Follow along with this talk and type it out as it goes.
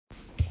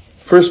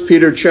1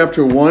 Peter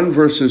chapter 1,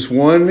 verses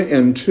 1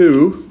 and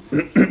 2.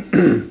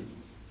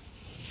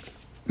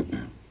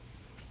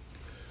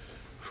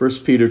 1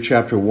 Peter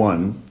chapter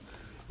 1,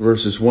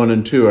 verses 1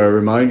 and 2. I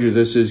remind you,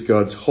 this is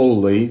God's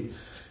holy,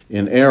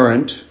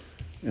 inerrant,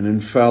 and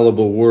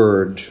infallible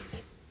word.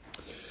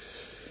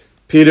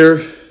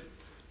 Peter,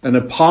 an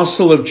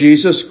apostle of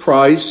Jesus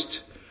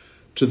Christ,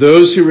 to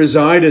those who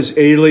reside as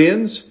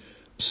aliens,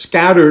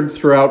 scattered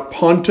throughout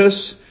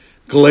Pontus,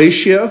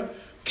 Galatia,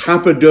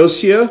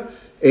 Cappadocia,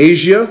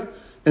 Asia,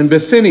 and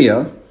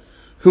Bithynia,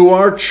 who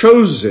are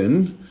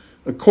chosen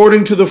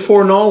according to the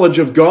foreknowledge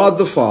of God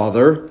the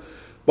Father,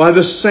 by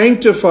the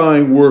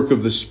sanctifying work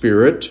of the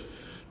Spirit,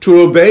 to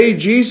obey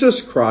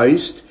Jesus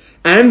Christ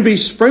and be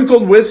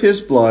sprinkled with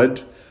his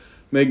blood,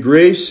 may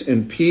grace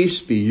and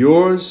peace be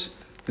yours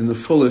in the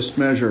fullest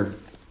measure.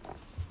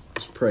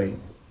 Let's pray.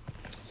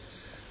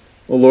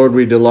 O Lord,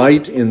 we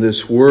delight in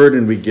this word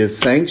and we give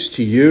thanks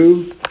to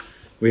you.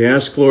 We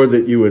ask, Lord,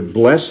 that you would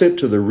bless it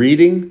to the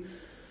reading,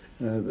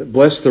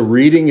 bless the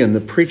reading and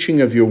the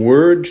preaching of your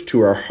word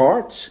to our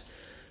hearts.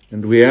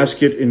 And we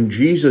ask it in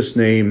Jesus'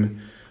 name.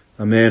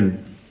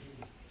 Amen.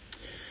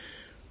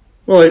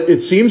 Well, it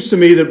seems to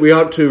me that we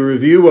ought to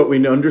review what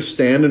we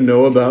understand and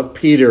know about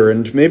Peter.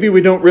 And maybe we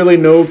don't really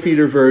know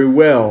Peter very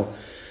well.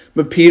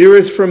 But Peter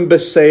is from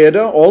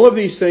Bethsaida. All of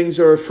these things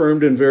are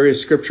affirmed in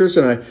various scriptures.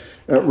 And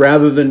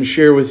rather than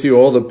share with you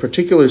all the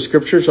particular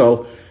scriptures,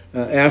 I'll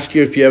ask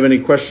you if you have any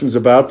questions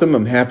about them.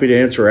 I'm happy to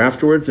answer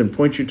afterwards and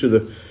point you to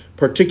the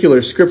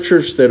particular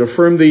scriptures that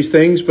affirm these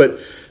things. But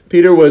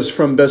Peter was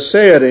from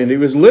Bethsaida and he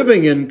was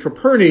living in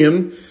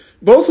Capernaum.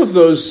 Both of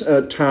those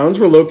towns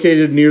were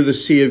located near the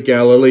Sea of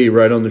Galilee,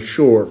 right on the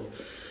shore.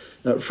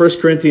 1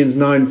 Corinthians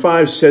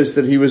 9:5 says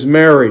that he was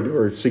married,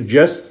 or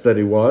suggests that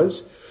he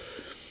was.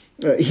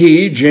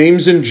 He,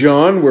 James, and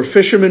John were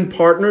fishermen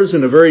partners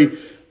in a very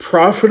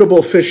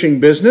profitable fishing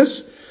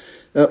business.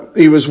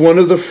 He was one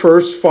of the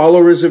first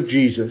followers of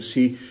Jesus.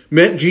 He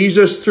met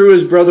Jesus through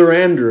his brother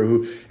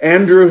Andrew.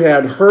 Andrew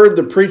had heard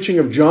the preaching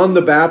of John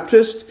the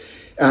Baptist,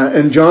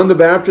 and John the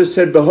Baptist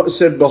had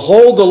said,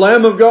 "Behold the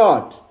Lamb of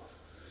God."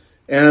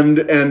 And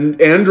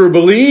Andrew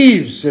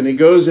believes, and he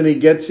goes and he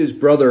gets his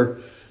brother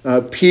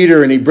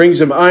Peter, and he brings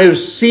him, "I have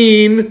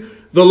seen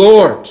the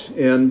Lord."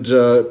 And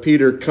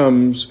Peter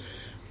comes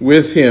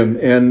with him.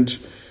 And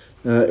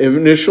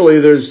initially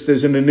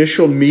there's an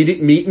initial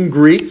meet and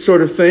greet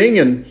sort of thing.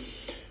 And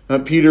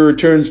Peter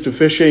returns to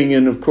fishing.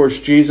 And of course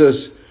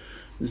Jesus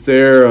is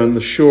there on the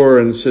shore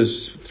and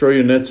says, "Throw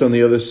your nets on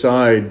the other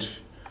side."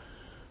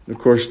 And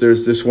of course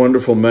there's this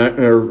wonderful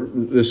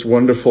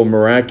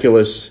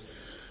miraculous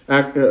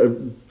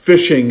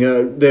fishing.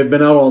 They've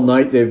been out all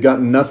night. They've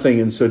gotten nothing.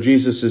 And so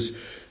Jesus says,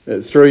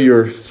 throw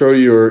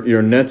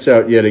your nets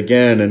out yet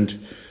again. And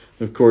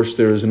of course,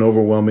 there is an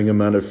overwhelming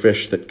amount of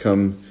fish that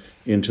come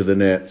into the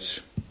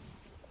nets.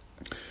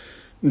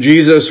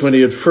 Jesus, when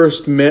he had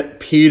first met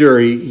Peter,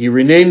 he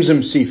renames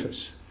him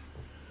Cephas.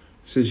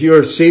 He says, "You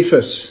are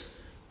Cephas,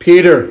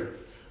 Peter,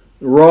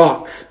 the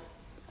rock."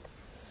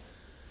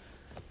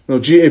 Well,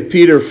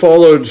 Peter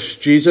followed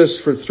Jesus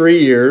for 3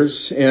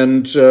 years,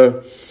 and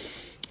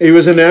he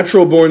was a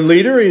natural-born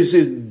leader. He's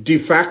a de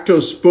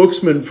facto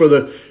spokesman for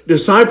the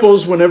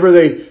disciples. Whenever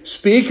they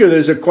speak or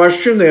there's a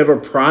question, they have a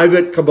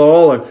private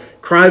cabal, a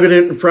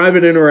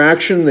private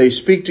interaction. They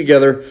speak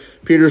together.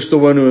 Peter's the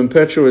one who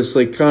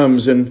impetuously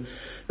comes. And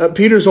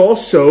Peter's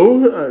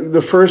also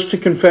the first to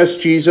confess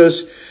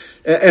Jesus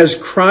as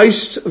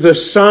Christ, the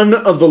Son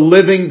of the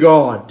living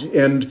God.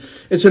 And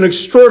it's an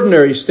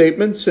extraordinary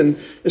statement. And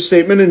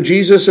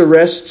Jesus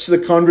arrests the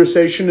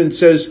conversation and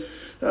says,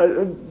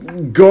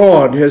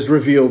 God has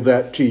revealed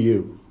that to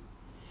you.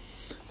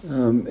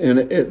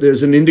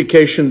 There's an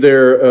indication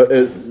there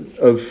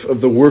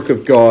of the work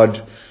of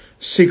God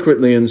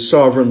secretly and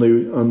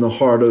sovereignly on the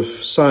heart of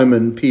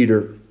Simon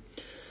Peter.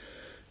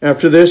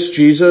 After this,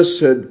 Jesus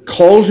had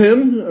called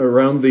him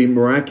around the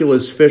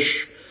miraculous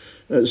fish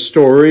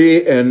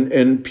story,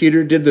 and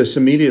Peter did this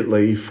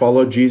immediately. He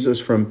followed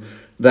Jesus from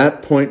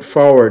that point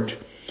forward.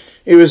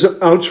 He was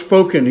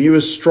outspoken. He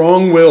was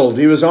strong-willed.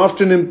 He was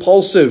often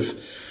impulsive,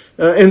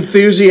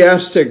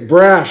 enthusiastic,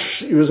 brash.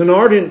 He was an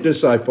ardent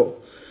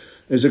disciple.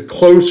 He was a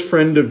close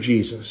friend of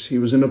Jesus. He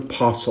was an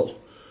apostle,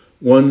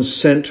 one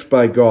sent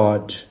by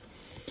God.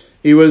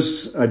 He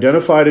was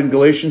identified in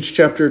Galatians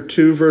chapter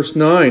 2, verse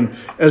 9,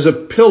 as a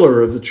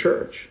pillar of the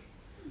church.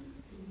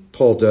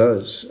 Paul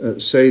does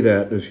say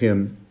that of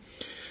him.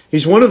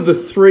 He's one of the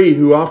three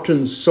who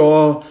often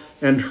saw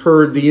and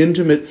heard the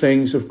intimate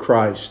things of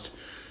Christ.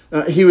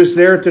 He was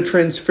there at the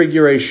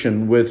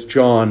Transfiguration with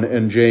John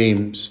and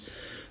James.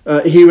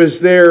 He was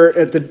there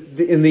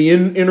in the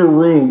inner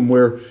room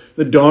where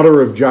the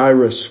daughter of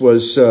Jairus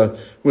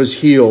was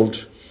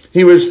healed.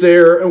 He was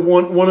there,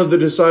 one of the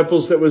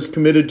disciples that was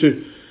committed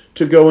to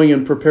going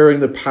and preparing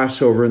the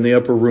Passover in the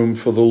upper room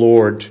for the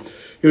Lord.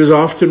 He was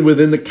often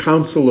within the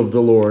counsel of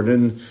the Lord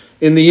and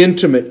in the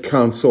intimate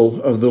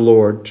counsel of the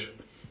Lord.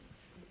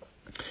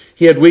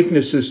 He had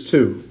weaknesses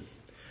too.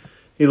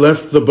 He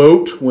left the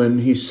boat when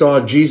he saw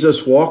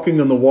Jesus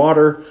walking on the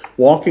water,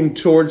 walking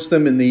towards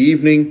them in the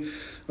evening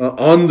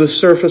on the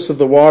surface of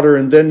the water,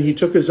 and then he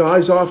took his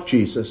eyes off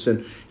Jesus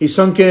and he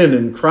sunk in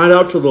and cried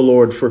out to the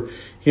Lord for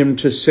him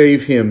to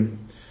save him.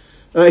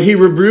 He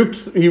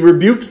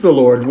rebuked the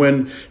Lord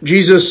when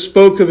Jesus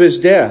spoke of his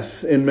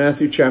death in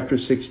Matthew chapter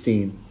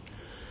 16.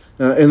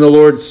 And the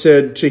Lord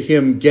said to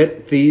him,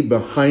 "Get thee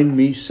behind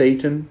me,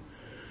 Satan."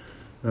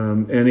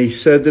 And he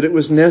said that it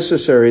was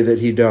necessary that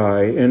he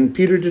die. And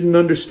Peter didn't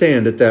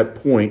understand at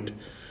that point.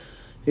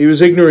 He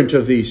was ignorant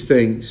of these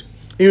things.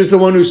 He was the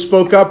one who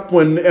spoke up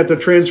when at the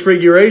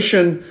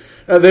transfiguration,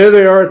 there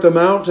they are at the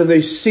mount, and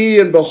they see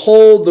and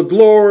behold the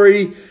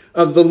glory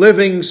of the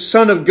living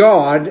Son of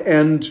God,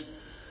 and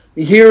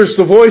he hears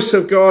the voice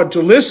of God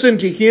to listen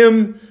to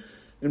him.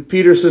 And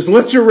Peter says,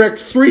 "Let's erect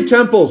 3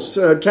 temples,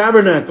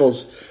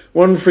 tabernacles,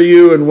 one for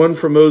you and one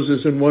for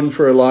Moses and one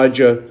for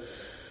Elijah."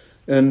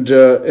 And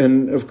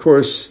of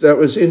course, that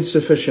was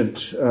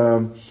insufficient.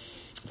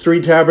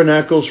 3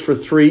 tabernacles for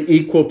 3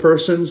 equal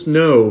persons?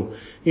 No.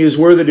 He is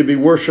worthy to be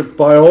worshipped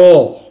by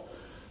all.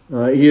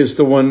 He is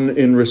the one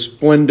in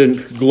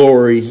resplendent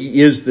glory.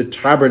 He is the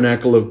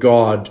tabernacle of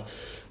God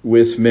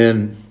with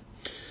men.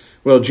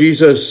 Well,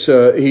 Jesus,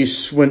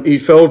 when he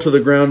fell to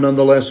the ground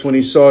nonetheless when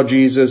he saw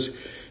Jesus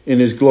in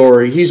his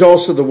glory. He's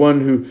also the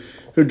one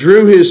who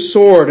drew his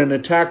sword and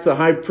attacked the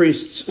high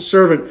priest's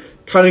servant,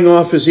 cutting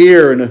off his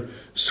ear in a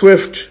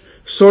swift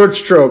sword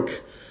stroke,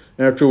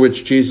 after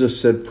which Jesus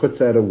said, "Put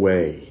that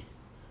away."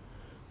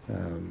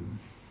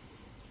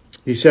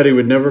 He said he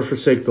would never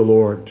forsake the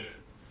Lord.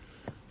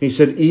 He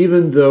said,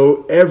 "Even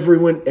though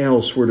everyone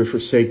else were to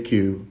forsake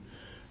you,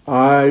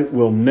 I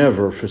will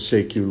never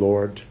forsake you,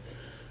 Lord."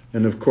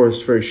 And of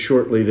course, very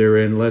shortly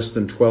therein, less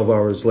than 12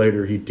 hours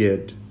later, he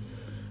did.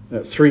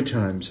 3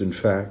 times, in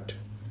fact.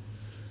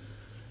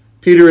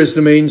 Peter is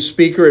the main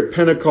speaker at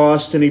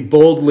Pentecost, and he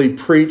boldly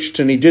preached,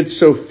 and he did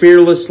so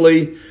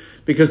fearlessly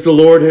because the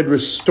Lord had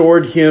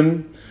restored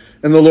him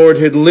and the Lord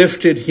had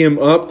lifted him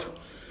up.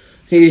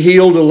 He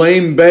healed a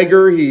lame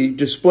beggar. He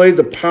displayed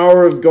the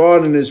power of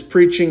God in his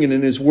preaching and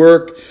in his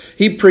work.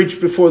 He preached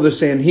before the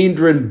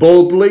Sanhedrin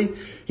boldly.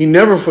 He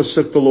never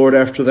forsook the Lord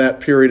after that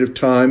period of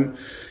time.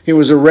 He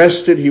was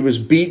arrested, he was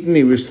beaten,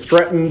 he was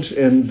threatened,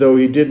 and though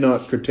he did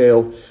not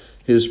curtail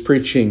his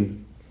preaching.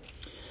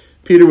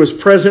 Peter was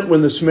present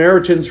when the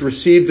Samaritans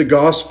received the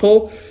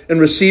gospel and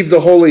received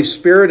the Holy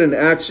Spirit in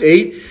Acts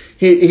 8.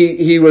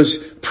 He was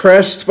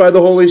pressed by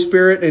the Holy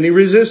Spirit, and he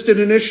resisted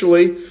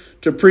initially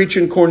to preach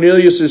in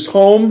Cornelius'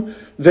 home.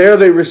 There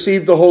they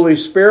received the Holy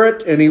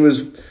Spirit, and he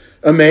was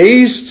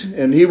amazed,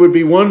 and he would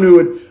be one who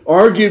would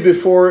argue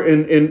before,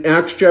 in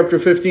Acts chapter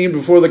 15,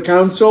 before the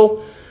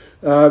council.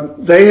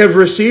 They have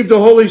received the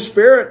Holy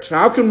Spirit.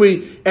 How can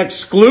we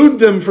exclude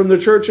them from the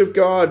church of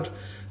God?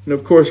 And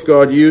of course,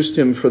 God used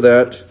him for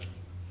that.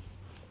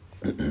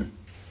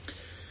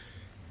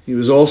 He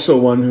was also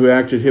one who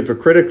acted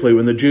hypocritically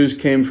when the Jews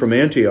came from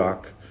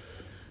Antioch,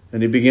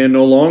 and he began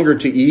no longer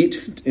to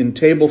eat in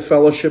table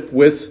fellowship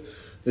with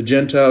the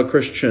Gentile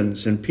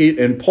Christians.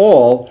 And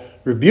Paul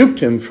rebuked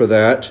him for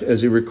that,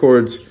 as he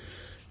records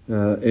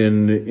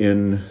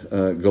in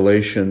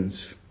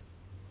Galatians.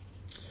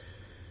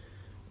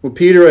 Well,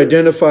 Peter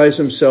identifies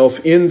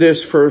himself in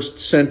this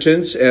first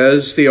sentence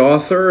as the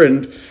author,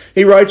 and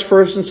he writes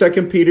 1st and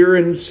 2nd Peter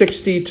in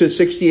 60 to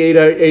 68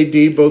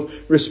 AD, both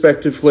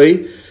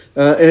respectively.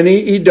 And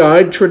he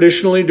died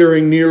traditionally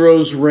during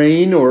Nero's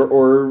reign,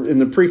 or in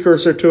the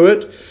precursor to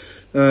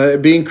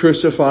it, being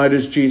crucified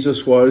as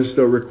Jesus was,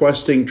 though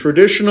requesting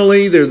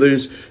traditionally,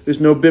 there's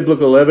no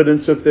biblical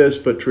evidence of this,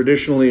 but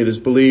traditionally it is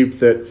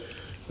believed that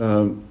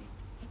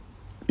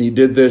he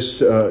did this.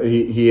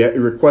 He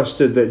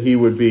requested that he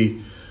would be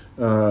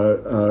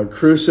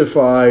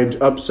crucified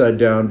upside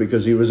down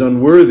because he was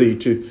unworthy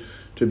to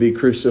be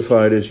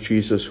crucified as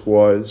Jesus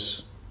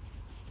was.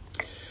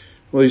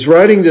 Well, he's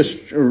writing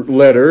this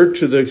letter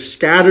to the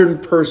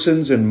scattered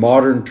persons in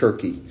modern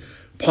Turkey: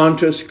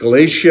 Pontus,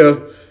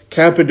 Galatia,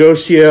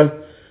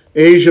 Cappadocia,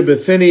 Asia,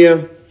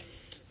 Bithynia.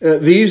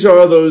 These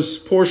are those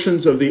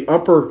portions of the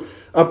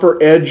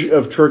upper edge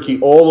of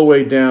Turkey all the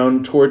way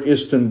down toward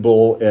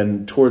Istanbul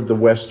and toward the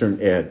western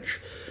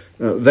edge.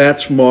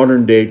 That's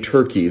modern day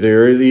Turkey.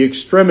 They're the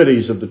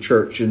extremities of the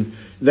church in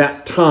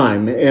that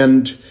time.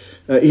 And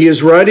he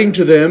is writing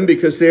to them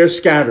because they are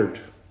scattered.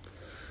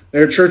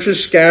 Their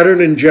churches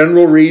scattered in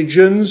general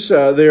regions.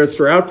 They are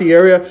throughout the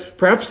area.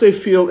 Perhaps they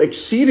feel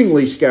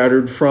exceedingly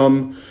scattered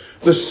from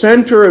the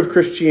center of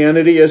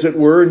Christianity, as it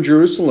were, in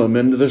Jerusalem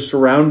and the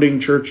surrounding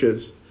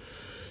churches.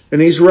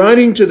 And he's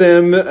writing to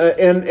them,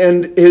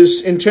 and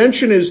his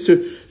intention is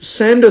to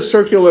send a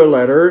circular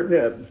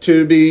letter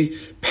to be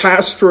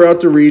passed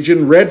throughout the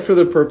region, read for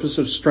the purpose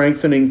of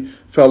strengthening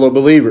fellow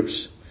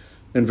believers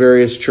in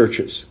various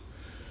churches.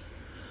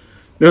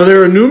 Now,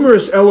 there are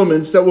numerous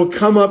elements that will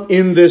come up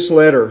in this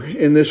letter,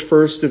 in this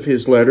first of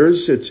his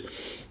letters.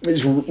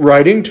 He's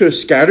writing to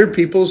scattered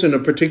peoples in a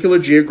particular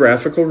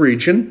geographical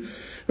region.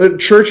 The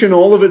church in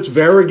all of its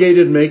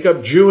variegated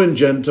makeup, Jew and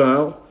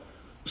Gentile,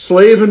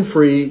 slave and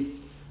free,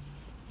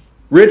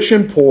 rich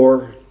and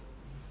poor.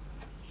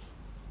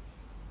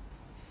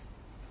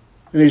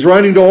 And he's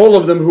writing to all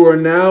of them who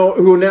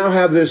now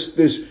have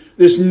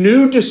this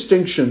new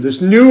distinction, this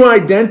new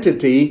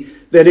identity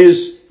that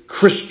is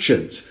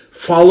Christians,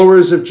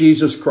 followers of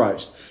Jesus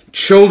Christ,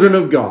 children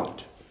of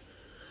God.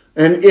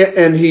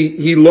 And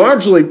he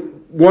largely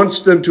wants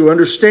them to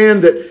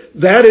understand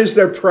that is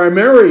their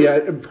primary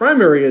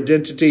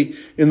identity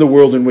in the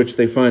world in which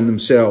they find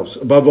themselves,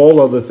 above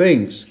all other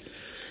things.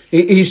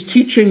 He's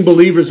teaching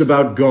believers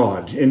about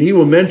God, and he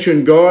will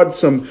mention God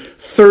some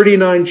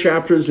 39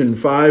 chapters in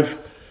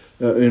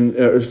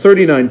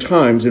 39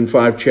 times in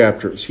 5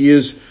 chapters. He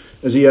is,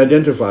 as he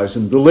identifies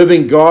him, the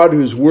living God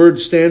whose word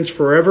stands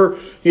forever.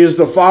 He is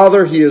the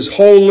Father. He is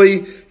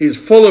holy. He is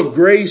full of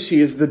grace.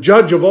 He is the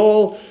judge of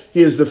all.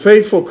 He is the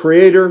faithful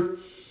Creator.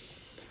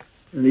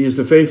 And he is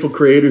the faithful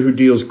Creator who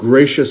deals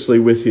graciously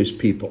with his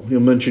people. He'll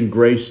mention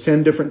grace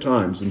 10 different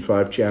times in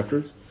 5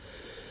 chapters.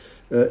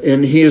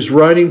 And he is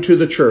writing to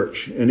the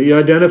church. And he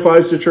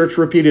identifies the church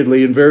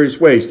repeatedly in various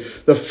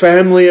ways. The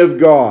family of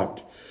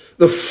God.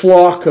 The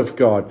flock of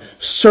God.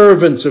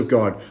 Servants of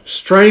God.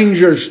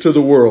 Strangers to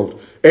the world.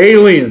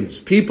 Aliens.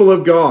 People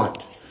of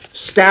God.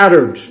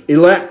 Scattered.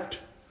 Elect.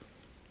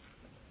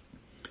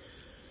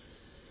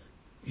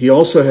 He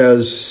also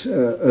has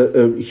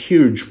a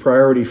huge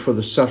priority for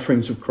the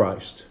sufferings of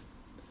Christ.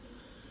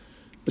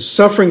 The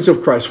sufferings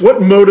of Christ. What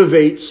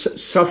motivates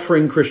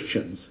suffering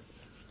Christians?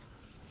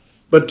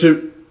 But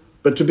to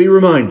be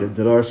reminded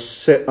that our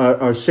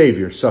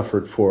Savior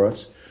suffered for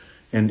us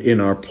and in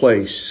our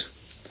place.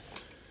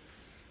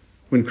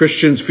 When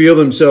Christians feel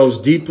themselves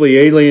deeply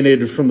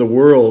alienated from the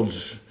world,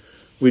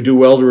 we do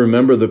well to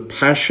remember the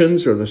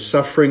passions or the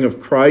suffering of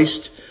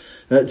Christ.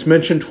 It's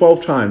mentioned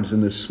 12 times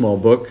in this small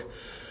book.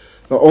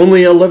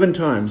 Only 11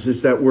 times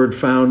is that word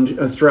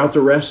found throughout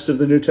the rest of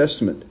the New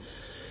Testament.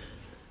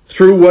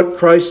 Through what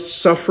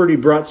Christ suffered, he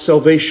brought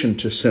salvation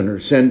to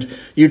sinners. And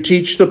you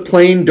teach the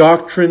plain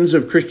doctrines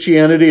of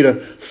Christianity to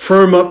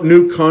firm up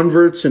new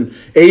converts and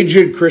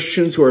aged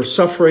Christians who are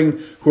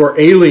suffering, who are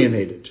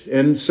alienated.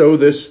 And so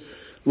this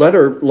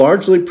letter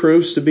largely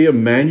proves to be a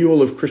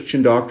manual of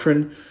Christian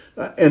doctrine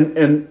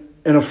and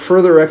a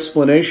further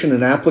explanation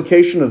and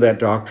application of that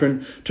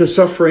doctrine to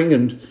suffering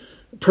and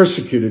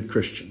persecuted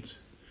Christians.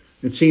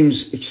 It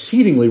seems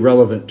exceedingly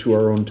relevant to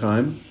our own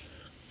time.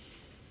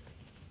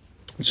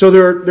 So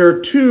there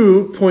are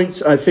 2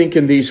 points, I think,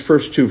 in these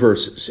first 2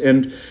 verses.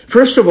 And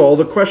first of all,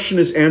 the question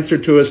is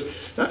answered to us,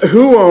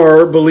 who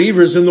are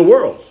believers in the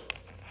world?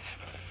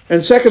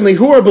 And secondly,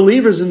 who are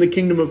believers in the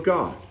kingdom of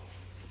God?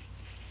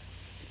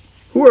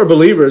 Who are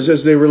believers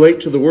as they relate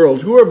to the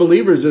world? Who are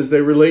believers as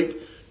they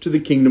relate to the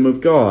kingdom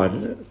of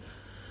God?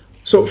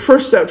 So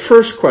first, that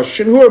first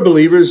question, who are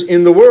believers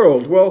in the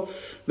world? Well,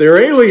 they're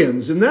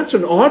aliens, and that's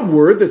an odd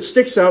word that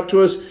sticks out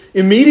to us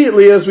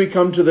immediately as we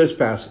come to this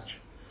passage.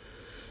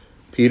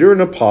 Peter,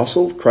 an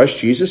apostle of Christ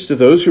Jesus, to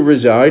those who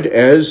reside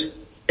as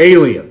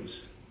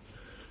aliens.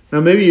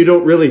 Now, maybe you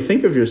don't really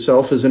think of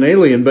yourself as an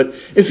alien, but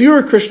if you're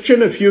a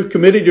Christian, if you've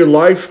committed your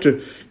life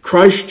to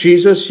Christ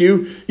Jesus,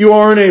 you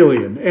are an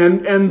alien.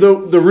 And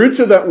the roots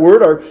of that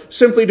word are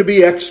simply to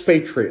be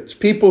expatriates,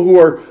 people who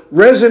are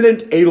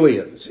resident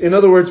aliens. In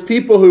other words,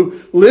 people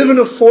who live in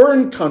a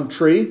foreign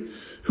country,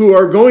 who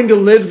are going to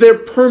live there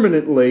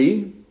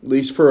permanently, at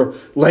least for a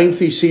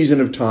lengthy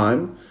season of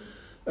time,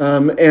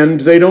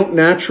 and they don't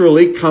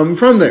naturally come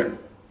from there.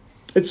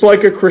 It's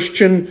like a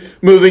Christian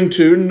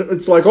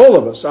it's like all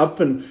of us up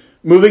and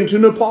moving to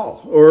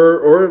Nepal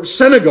or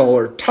Senegal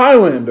or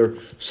Thailand or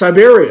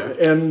Siberia,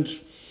 and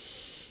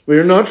we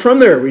are not from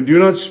there. We do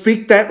not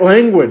speak that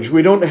language.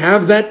 We don't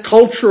have that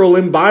cultural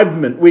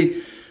imbibement.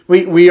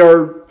 We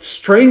are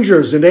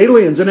strangers and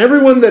aliens, and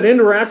everyone that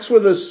interacts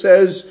with us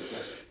says,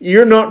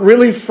 you're not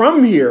really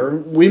from here.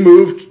 We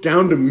moved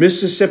down to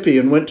Mississippi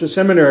and went to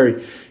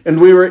seminary.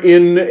 And we were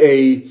in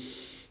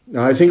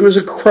I think it was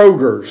a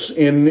Kroger's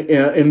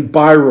in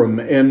Byram.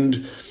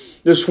 And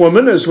this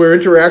woman, as we're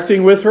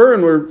interacting with her,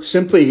 and we're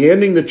simply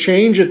handing the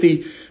change at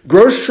the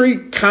grocery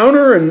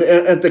counter and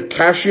at the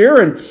cashier,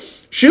 and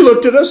she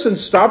looked at us and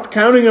stopped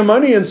counting the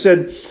money and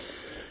said,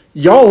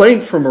 y'all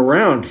ain't from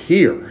around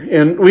here.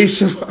 And we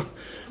said,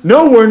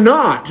 no, we're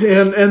not.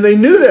 And they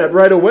knew that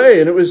right away.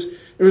 And it was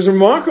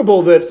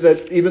remarkable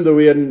that even though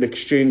we hadn't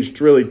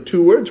exchanged really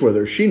 2 words with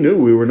her, she knew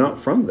we were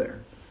not from there.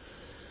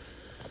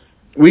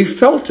 We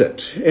felt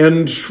it.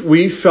 And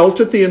we felt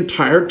it the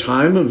entire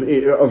time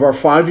of our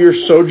 5-year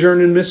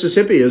sojourn in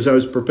Mississippi as I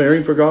was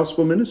preparing for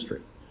gospel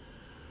ministry.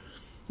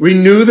 We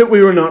knew that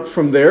we were not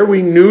from there.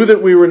 We knew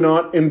that we were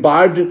not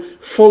imbibed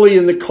fully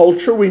in the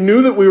culture. We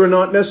knew that we were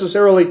not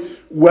necessarily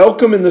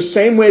welcome in the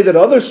same way that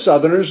other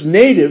Southerners,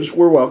 natives,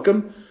 were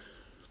welcome.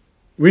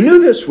 We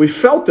knew this. We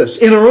felt this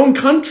in our own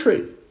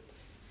country.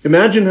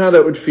 Imagine how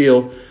that would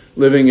feel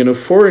living in a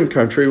foreign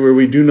country where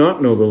we do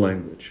not know the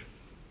language.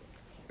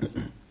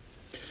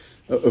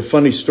 A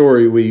funny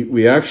story,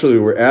 we actually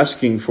were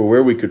asking for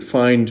where we could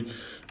find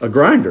a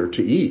grinder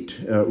to eat.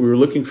 We were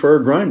looking for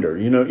a grinder.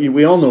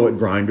 We all know what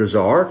grinders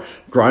are.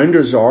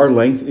 Grinders are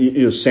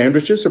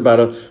sandwiches about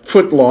a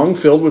foot long,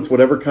 filled with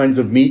whatever kinds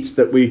of meats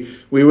that we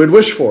would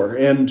wish for.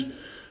 And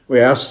we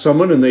asked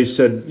someone, and they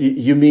said,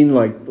 "You mean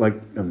like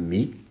a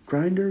meat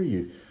grinder?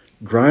 You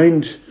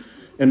grind?"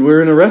 And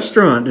we're in a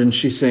restaurant, and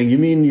she's saying, "You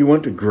mean you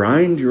want to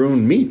grind your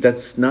own meat?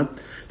 This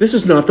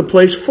is not the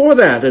place for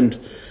that." And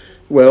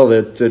well,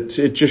 that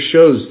it just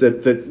shows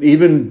that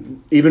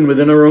even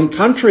within our own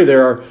country,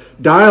 there are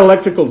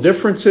dialectical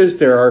differences,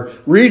 there are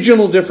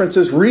regional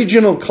differences,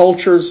 regional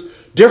cultures,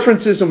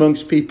 differences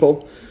amongst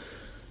people.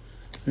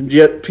 And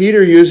yet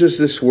Peter uses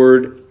this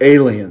word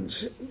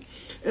aliens.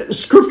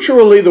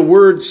 Scripturally, the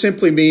word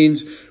simply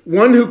means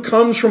one who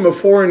comes from a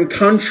foreign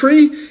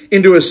country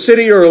into a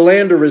city or a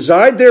land to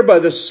reside there by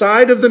the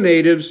side of the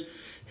natives.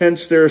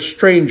 Hence, they're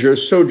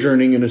strangers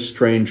sojourning in a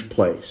strange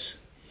place.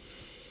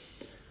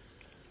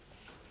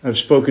 I've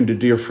spoken to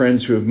dear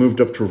friends who have moved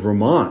up to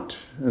Vermont,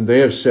 and they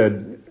have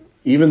said,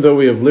 even though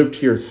we have lived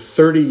here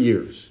 30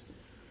 years,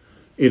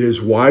 it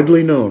is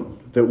widely known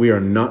that we are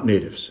not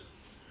natives,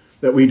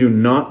 that we do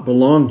not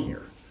belong here.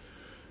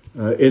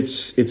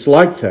 It's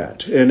like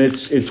that, and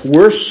it's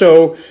worse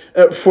so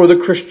for the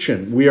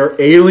Christian. We are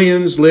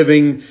aliens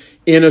living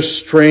in a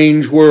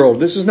strange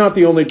world. This is not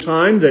the only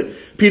time that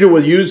Peter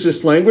will use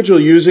this language. He'll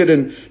use it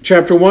in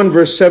chapter 1,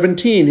 verse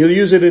 17. He'll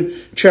use it in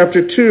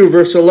chapter 2,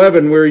 verse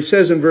 11, where he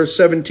says in verse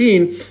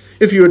 17,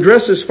 "If you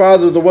address as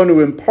Father the one who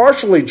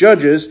impartially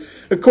judges,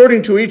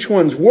 according to each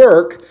one's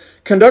work,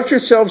 conduct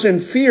yourselves in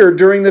fear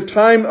during the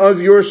time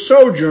of your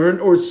sojourn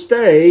or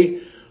stay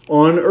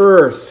on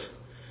earth."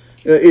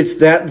 It's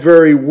that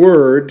very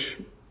word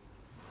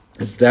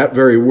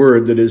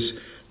that is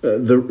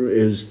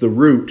the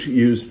root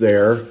used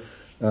there,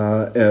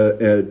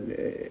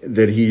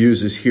 that he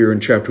uses here in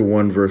chapter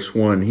 1, verse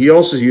 1. He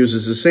also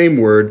uses the same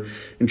word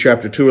in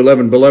chapter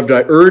 2:11. "Beloved,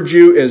 I urge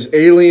you as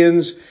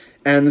aliens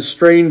and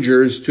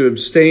strangers to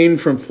abstain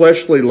from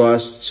fleshly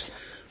lusts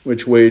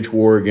which wage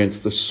war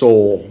against the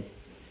soul."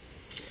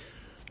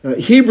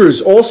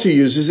 Hebrews also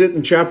uses it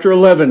in chapter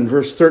 11,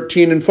 verse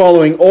 13 and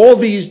following. "All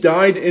these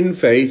died in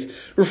faith,"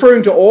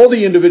 referring to all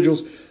the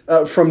individuals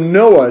from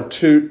Noah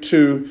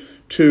to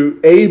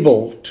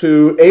Abel,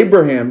 to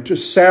Abraham, to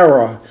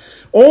Sarah.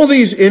 All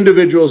these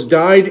individuals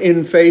died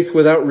in faith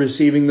without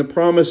receiving the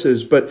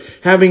promises, but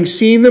having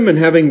seen them and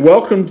having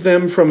welcomed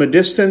them from a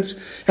distance,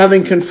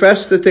 having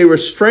confessed that they were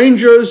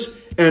strangers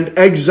and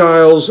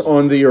exiles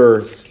on the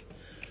earth.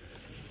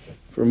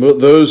 For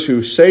those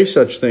who say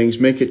such things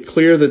make it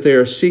clear that they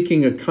are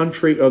seeking a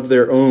country of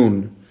their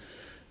own.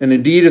 And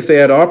indeed, if they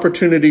had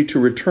opportunity to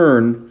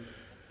return,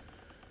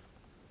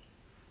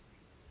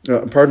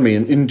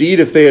 Indeed,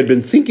 if they had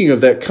been thinking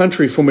of that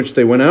country from which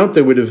they went out,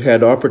 they would have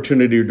had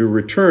opportunity to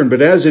return.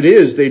 But as it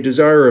is, they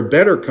desire a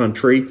better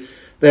country,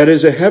 that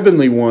is a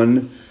heavenly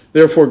one.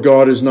 Therefore,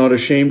 God is not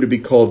ashamed to be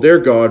called their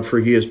God, for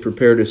he has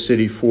prepared a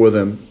city for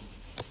them.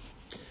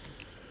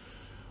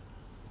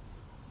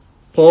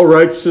 Paul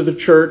writes to the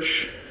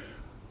church,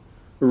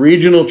 a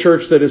regional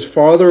church that is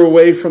farther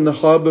away from the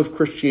hub of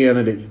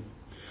Christianity,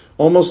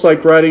 almost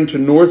like writing to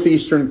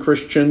northeastern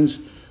Christians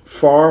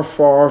far,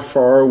 far,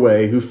 far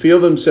away, who feel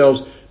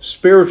themselves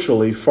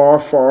spiritually far,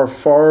 far,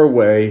 far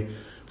away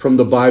from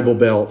the Bible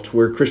Belt,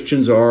 where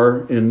Christians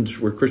are and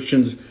where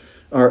Christians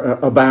are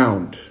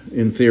abound,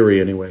 in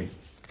theory anyway.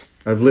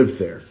 I've lived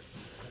there.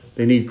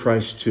 They need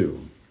Christ too,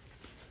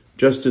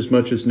 just as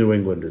much as New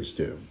Englanders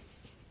do.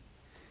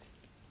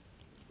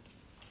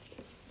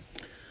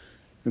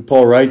 And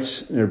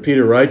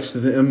Peter writes to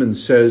them and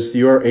says,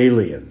 "You are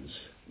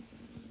aliens.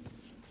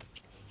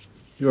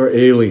 You are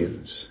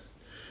aliens."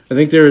 I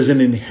think there is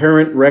an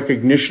inherent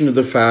recognition of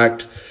the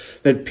fact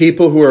that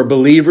people who are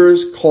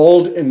believers,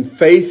 called in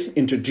faith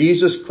into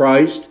Jesus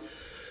Christ,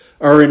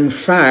 are in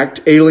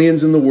fact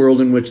aliens in the world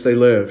in which they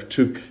live.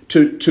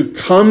 To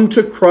come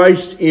to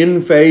Christ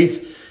in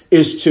faith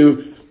is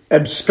to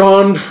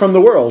abscond from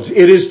the world.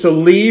 It is to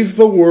leave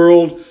the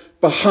world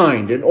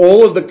behind, in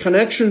all of the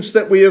connections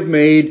that we have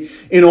made,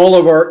 in all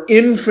of our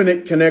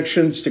infinite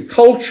connections to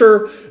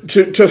culture,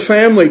 to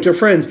family, to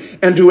friends,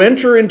 and to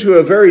enter into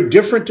a very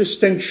different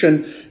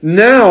distinction.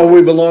 Now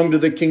we belong to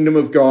the kingdom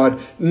of God.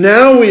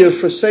 Now we have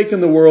forsaken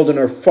the world and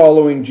are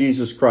following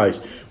Jesus Christ.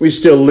 We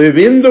still live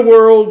in the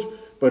world,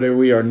 but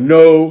we are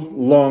no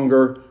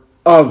longer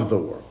of the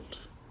world.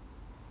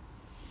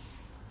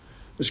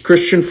 As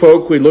Christian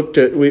folk,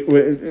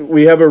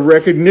 we have a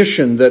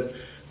recognition that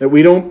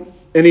we don't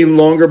any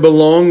longer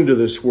belong to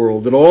this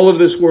world, that all of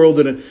this world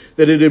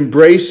that it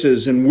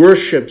embraces and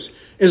worships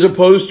is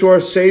opposed to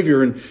our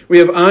Savior. And we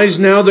have eyes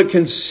now that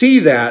can see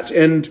that,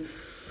 and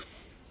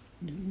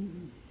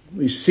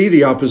we see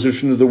the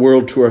opposition of the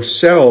world to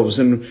ourselves,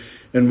 and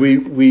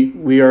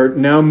we are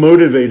now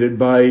motivated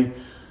by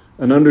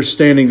an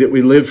understanding that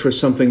we live for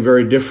something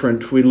very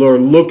different. We are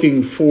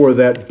looking for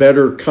that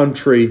better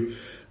country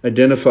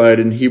identified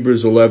in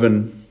Hebrews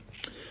 11.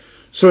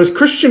 So as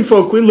Christian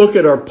folk, we look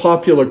at our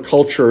popular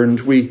culture, and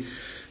we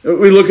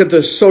look at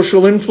the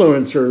social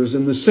influencers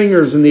and the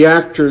singers and the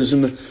actors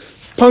and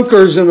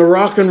punkers and the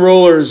rock and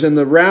rollers and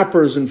the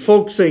rappers and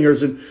folk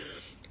singers and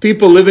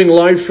people living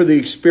life for the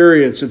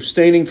experience,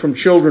 abstaining from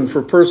children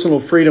for personal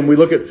freedom. We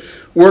look at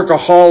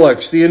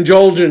workaholics, the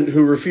indulgent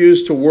who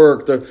refuse to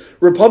work, the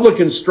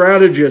Republican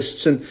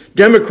strategists and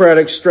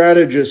Democratic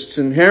strategists,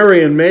 and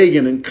Harry and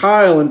Meghan and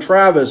Kyle and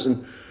Travis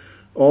and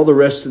all the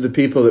rest of the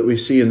people that we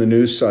see in the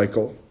news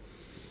cycle.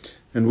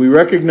 And we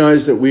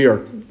recognize that we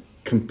are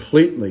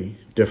completely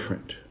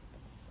different.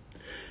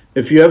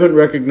 If you haven't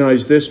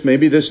recognized this,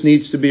 maybe this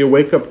needs to be a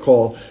wake-up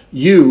call.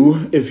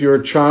 You, if you're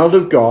a child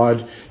of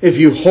God, if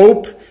you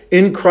hope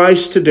in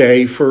Christ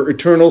today for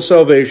eternal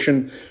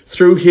salvation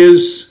through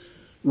His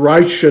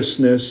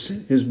righteousness,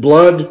 His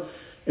blood,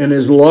 and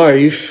His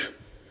life,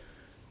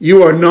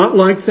 you are not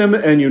like them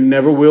and you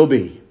never will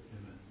be.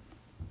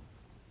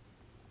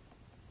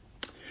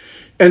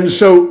 And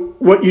so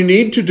what you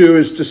need to do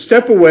is to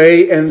step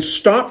away and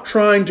stop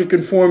trying to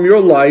conform your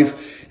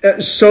life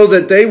so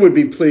that they would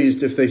be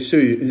pleased if they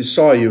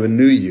saw you and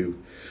knew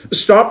you.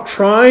 Stop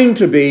trying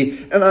to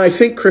be, and I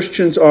think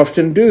Christians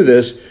often do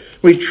this,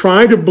 we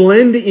try to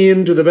blend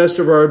in to the best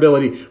of our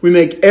ability. We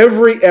make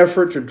every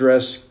effort to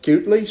dress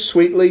cutely,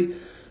 sweetly,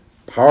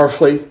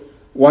 powerfully,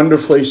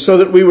 wonderfully, so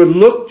that we would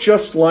look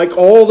just like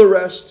all the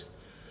rest.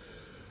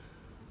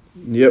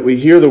 And yet we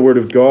hear the Word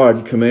of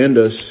God command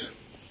us,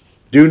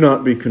 do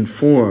not be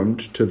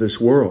conformed to this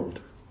world.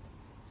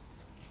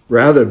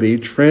 Rather be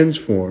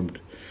transformed.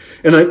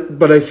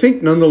 But I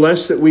think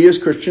nonetheless that we as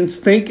Christians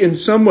think in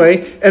some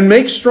way and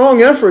make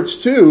strong efforts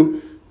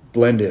to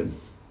blend in.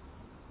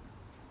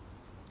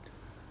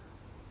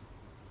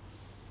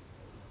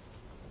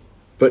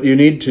 But you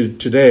need to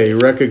today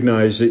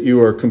recognize that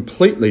you are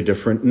completely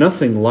different,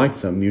 nothing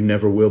like them, you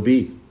never will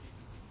be.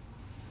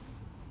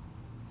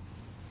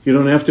 You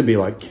don't have to be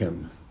like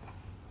Kim.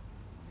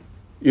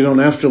 You don't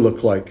have to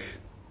look like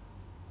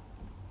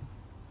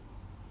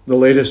the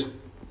latest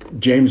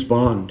James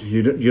Bond.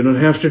 You don't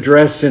have to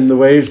dress in the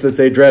ways that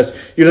they dress.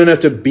 You don't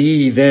have to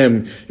be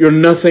them. You're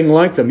nothing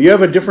like them. You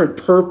have a different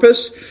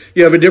purpose.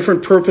 You have a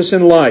different purpose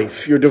in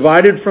life. You're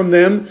divided from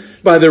them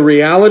by the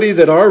reality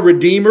that our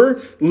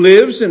Redeemer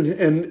lives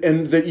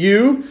and that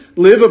you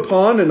live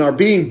upon and are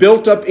being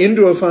built up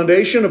into a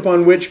foundation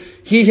upon which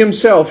He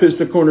Himself is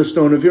the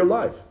cornerstone of your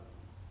life.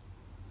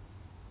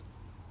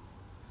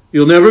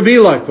 You'll never be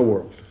like the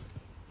world.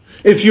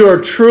 If you are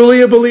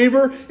truly a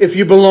believer, if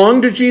you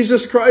belong to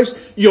Jesus Christ,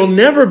 you'll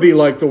never be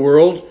like the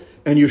world,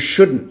 and you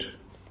shouldn't.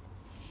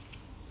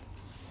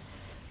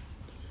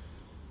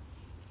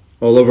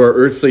 All of our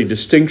earthly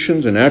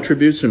distinctions and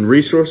attributes and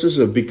resources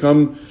have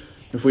become,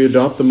 if we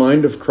adopt the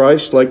mind of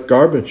Christ, like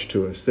garbage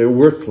to us. They're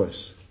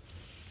worthless.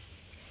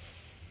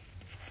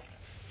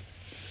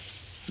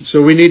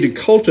 So we need to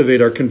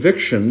cultivate our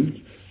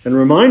conviction and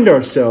remind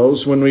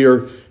ourselves when we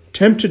are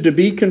tempted to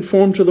be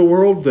conformed to the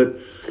world that,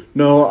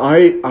 no,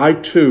 I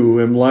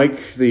too am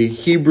like the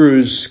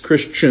Hebrews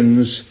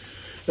Christians,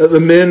 the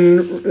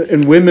men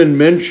and women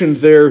mentioned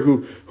there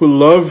who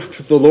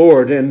loved the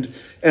Lord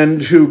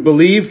and who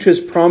believed His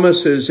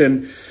promises,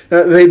 and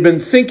they'd been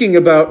thinking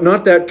about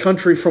not that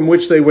country from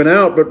which they went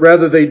out, but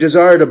rather they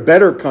desired a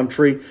better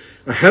country,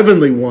 a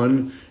heavenly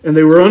one, and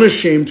they were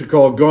unashamed to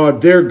call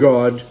God their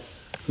God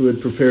who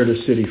had prepared a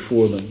city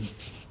for them.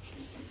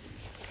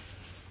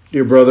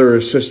 Dear brother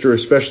or sister,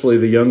 especially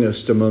the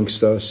youngest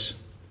amongst us,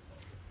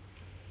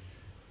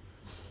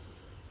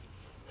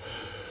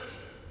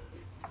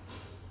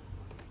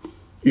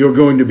 you're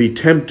going to be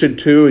tempted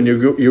to, and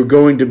you're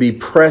going to be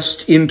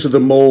pressed into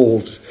the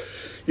mold.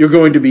 You're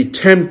going to be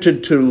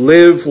tempted to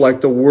live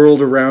like the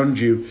world around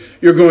you.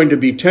 You're going to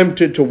be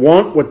tempted to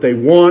want what they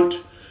want,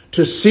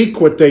 to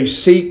seek what they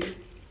seek,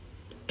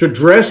 to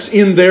dress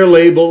in their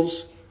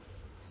labels,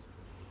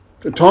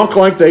 to talk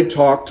like they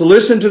talk, to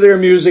listen to their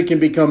music and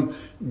become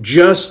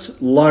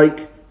just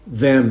like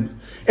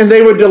them. And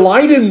they would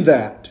delight in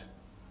that.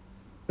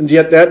 And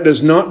yet that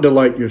does not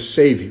delight your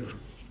Savior.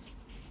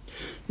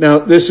 Now,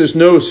 this is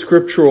no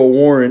scriptural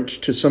warrant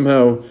to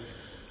somehow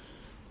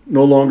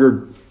no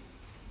longer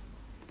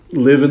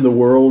live in the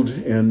world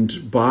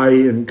and buy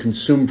and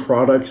consume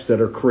products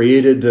that are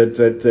created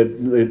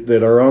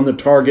that are on the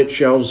Target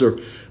shelves or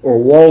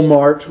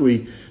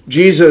Walmart.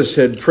 Jesus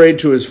had prayed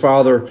to His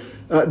Father,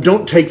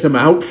 don't take them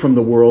out from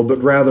the world,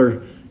 but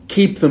rather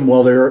keep them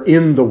while they are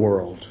in the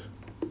world.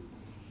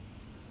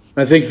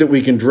 I think that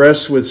we can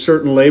dress with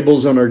certain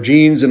labels on our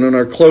jeans and on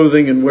our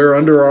clothing and wear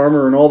Under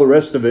Armour and all the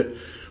rest of it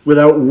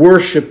without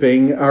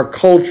worshiping our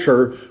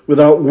culture,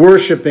 without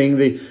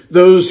worshiping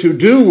those who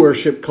do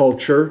worship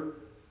culture.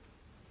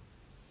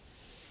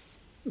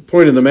 The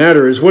point of the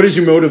matter is, what is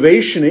your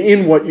motivation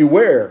in what you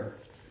wear?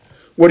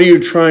 What are you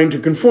trying to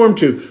conform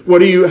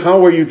to?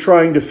 How are you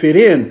trying to fit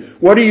in?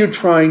 What are you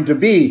trying to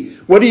be?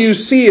 What do you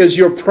see as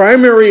your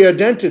primary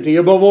identity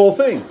above all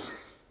things?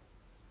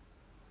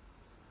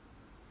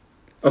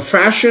 A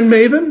fashion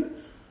maven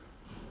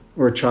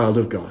or a child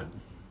of God?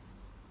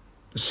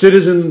 A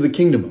citizen of the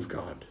kingdom of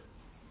God?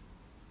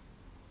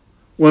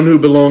 One who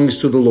belongs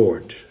to the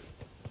Lord.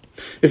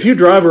 If you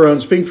drive around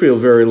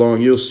Springfield very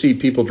long, you'll see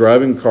people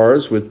driving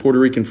cars with Puerto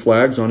Rican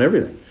flags on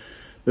everything.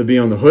 They'll be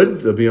on the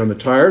hood, they'll be on the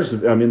tires,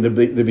 they'll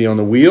be on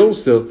the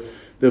wheels,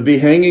 they'll be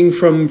hanging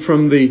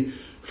from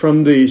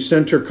the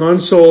center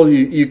console.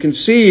 You can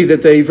see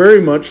that they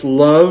very much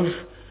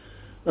love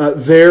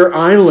their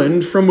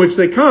island from which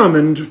they come.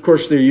 And of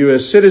course they're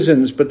U.S.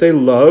 citizens, but they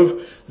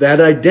love that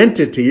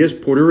identity as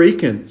Puerto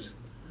Ricans.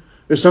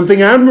 There's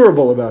something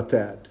admirable about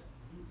that.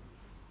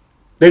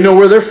 They know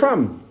where they're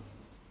from.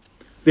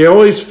 They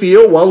always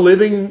feel, while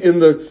living in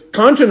the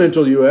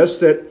continental U.S.,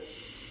 that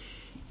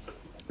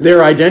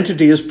their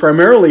identity is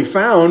primarily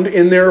found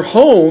in their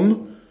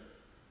home.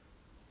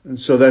 And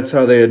so that's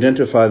how they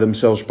identify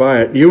themselves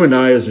by it. You and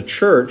I as a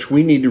church,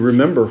 we need to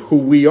remember who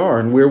we are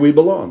and where we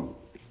belong.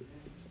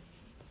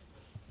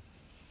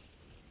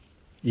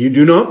 You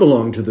do not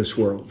belong to this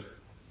world.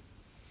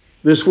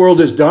 This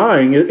world is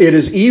dying. It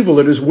is evil.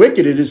 It is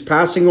wicked. It is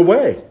passing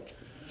away.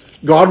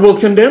 God will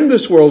condemn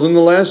this world in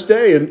the last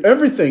day, and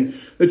everything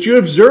that you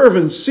observe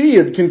and see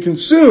and can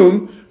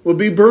consume will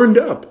be burned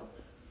up.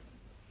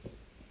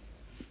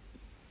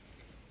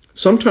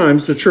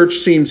 Sometimes the church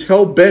seems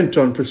hell-bent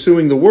on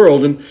pursuing the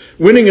world and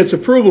winning its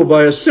approval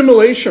by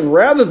assimilation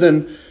rather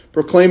than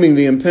proclaiming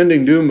the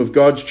impending doom of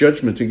God's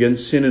judgment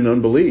against sin and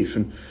unbelief.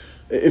 And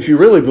if you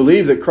really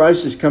believe that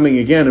Christ is coming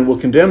again and will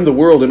condemn the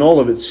world in all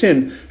of its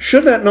sin,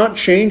 should that not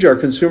change our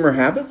consumer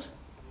habits?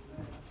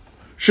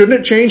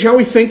 Shouldn't it change how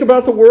we think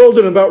about the world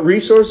and about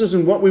resources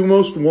and what we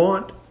most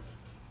want?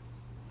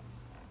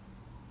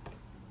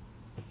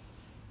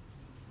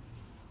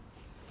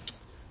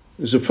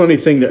 There's a funny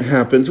thing that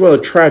happens, a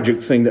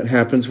tragic thing that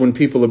happens when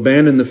people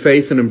abandon the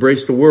faith and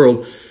embrace the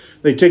world.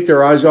 They take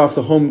their eyes off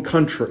the home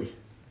country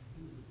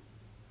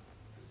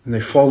and they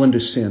fall into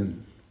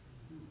sin.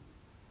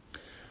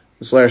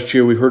 This last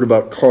year we heard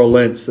about Carl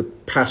Lentz, the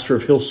pastor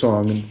of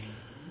Hillsong, and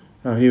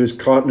how he was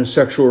caught in a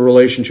sexual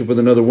relationship with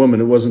another woman.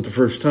 It wasn't the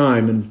first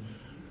time, and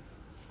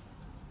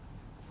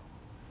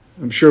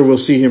I'm sure we'll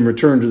see him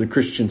return to the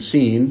Christian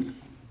scene.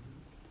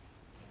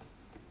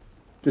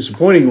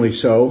 Disappointingly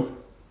so.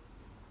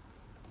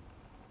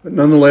 But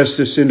nonetheless,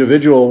 this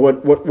individual,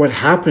 what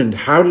happened?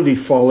 How did he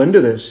fall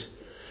into this?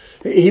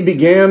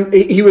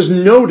 He was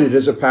noted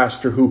as a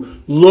pastor who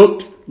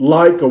looked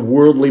like a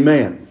worldly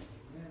man.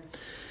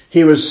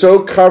 He was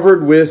so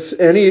covered with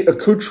any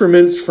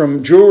accoutrements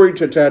from jewelry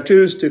to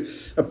tattoos to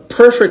a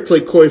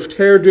perfectly coiffed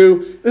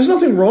hairdo. There's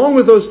nothing wrong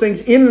with those things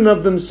in and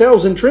of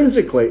themselves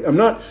intrinsically. I'm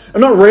not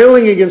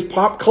railing against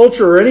pop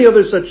culture or any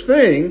other such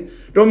thing.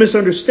 Don't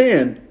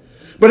misunderstand.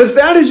 But if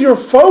that is your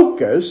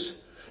focus,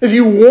 if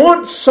you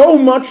want so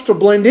much to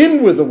blend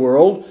in with the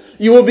world,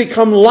 you will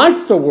become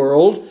like the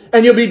world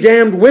and you'll be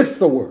damned with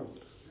the world.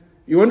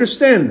 You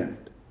understand that?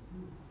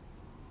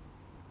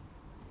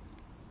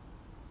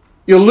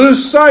 You'll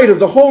lose sight of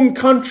the home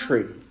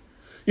country.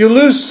 You'll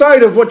lose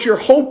sight of what you're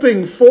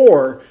hoping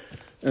for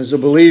as a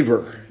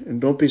believer. And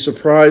don't be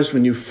surprised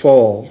when you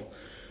fall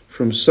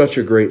from such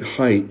a great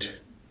height.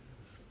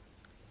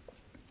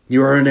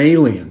 You are an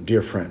alien,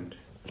 dear friend.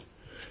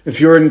 If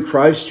you're in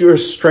Christ, you're a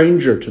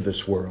stranger to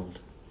this world.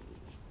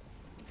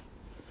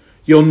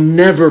 You'll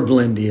never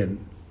blend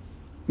in.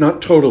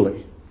 Not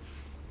totally.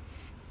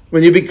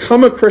 When you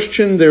become a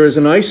Christian, there is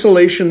an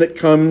isolation that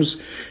comes,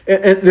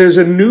 and there's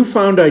a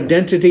newfound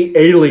identity,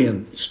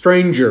 alien,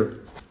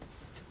 stranger.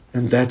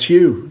 And that's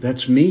you.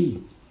 That's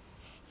me.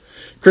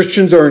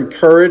 Christians are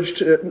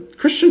encouraged.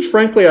 Christians,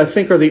 frankly, I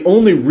think, are the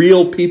only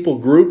real people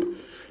group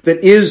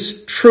that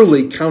is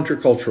truly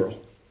countercultural.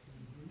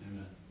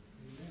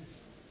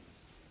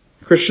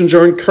 Christians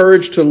are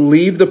encouraged to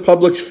leave the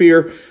public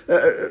sphere,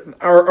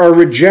 are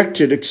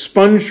rejected,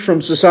 expunged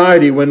from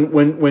society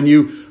when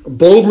you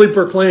boldly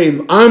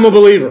proclaim, I'm a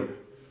believer.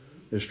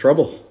 There's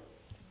trouble.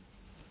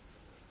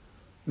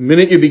 The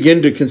minute you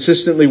begin to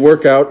consistently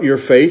work out your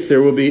faith,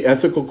 there will be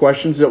ethical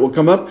questions that will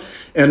come up,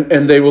 and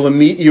you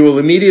will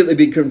immediately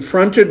be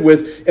confronted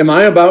with, am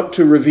I about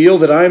to reveal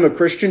that I am a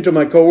Christian to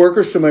my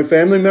coworkers, to my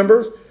family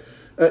members?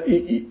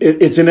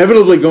 It's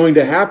inevitably going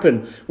to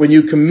happen. When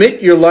you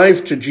commit your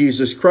life to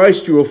Jesus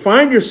Christ, you will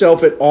find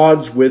yourself at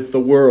odds with the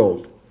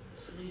world.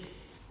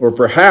 Or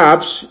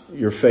perhaps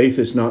your faith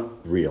is not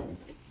real.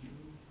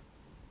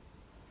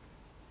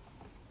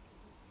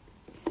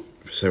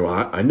 You say,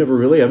 well, I never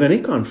really have any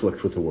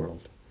conflict with the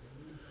world.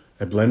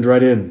 I blend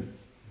right in.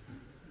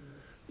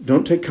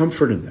 Don't take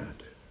comfort in that.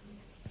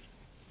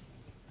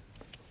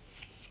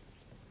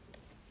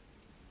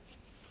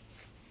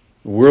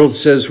 The world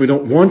says, we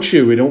don't want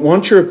you. We don't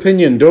want your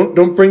opinion.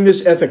 Don't bring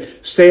this ethic.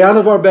 Stay out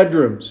of our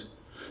bedrooms.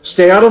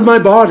 Stay out of my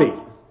body.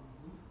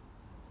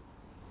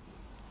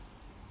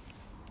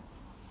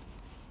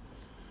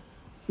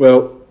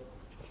 Well,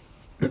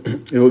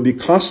 it would be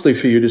costly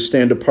for you to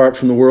stand apart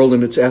from the world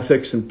and its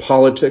ethics and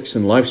politics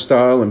and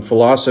lifestyle and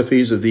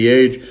philosophies of the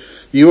age.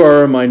 You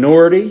are a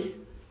minority,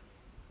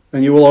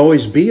 and you will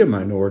always be a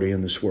minority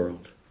in this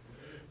world.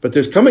 But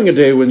there's coming a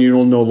day when you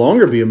will no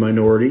longer be a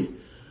minority.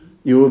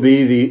 You will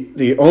be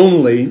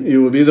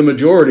you will be the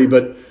majority,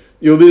 but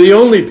you'll be the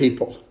only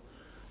people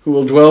who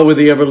will dwell with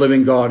the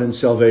ever-living God in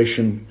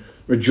salvation,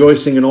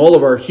 rejoicing in all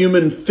of our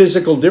human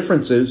physical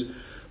differences,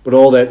 but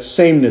all that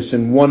sameness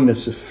and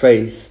oneness of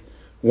faith.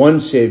 One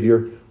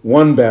Savior,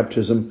 one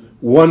baptism,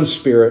 one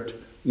Spirit,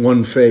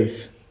 one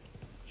faith.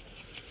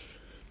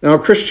 Now, a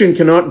Christian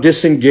cannot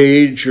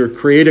disengage or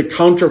create a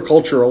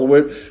countercultural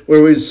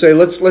where we say,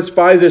 let's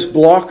buy this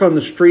block on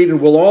the street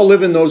and we'll all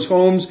live in those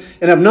homes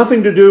and have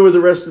nothing to do with the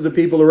rest of the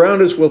people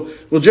around us.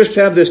 We'll just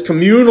have this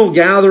communal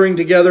gathering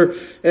together.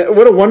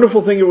 What a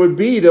wonderful thing it would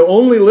be to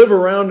only live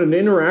around and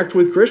interact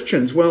with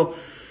Christians. Well,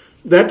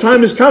 that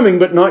time is coming,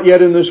 but not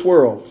yet in this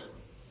world.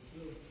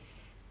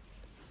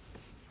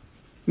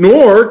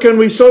 Nor can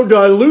we so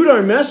dilute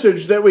our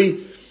message that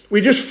we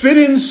just fit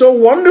in so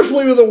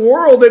wonderfully with the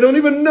world, they don't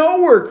even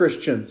know we're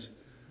Christians.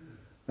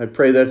 I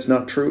pray that's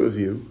not true of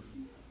you.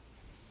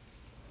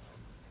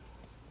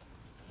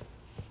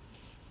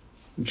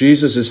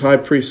 Jesus' high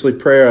priestly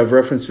prayer, I've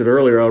referenced it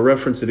earlier, I'll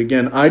reference it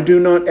again. I do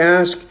not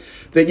ask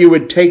that you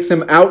would take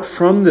them out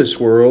from this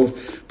world,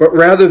 but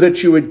rather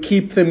that you would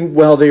keep them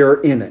while they are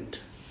in it.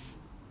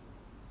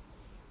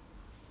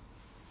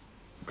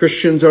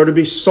 Christians are to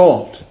be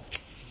salt,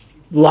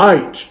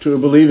 light to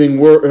an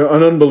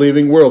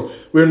unbelieving world.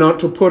 We're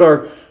not to put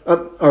our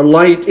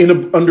light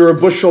under a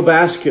bushel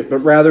basket, but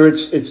rather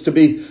it's to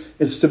be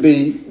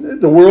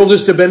the world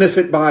is to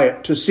benefit by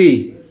it, to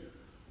see,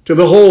 to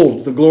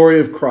behold the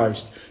glory of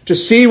Christ, to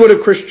see what a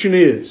Christian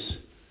is.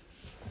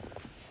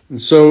 And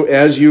so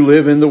as you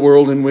live in the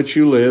world in which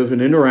you live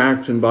and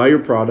interact and buy your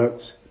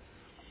products,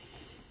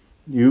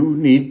 we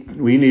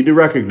need to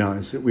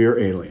recognize that we are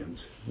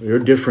aliens. We are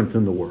different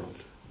than the world.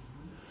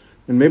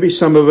 And maybe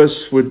some of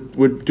us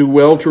would do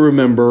well to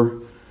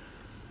remember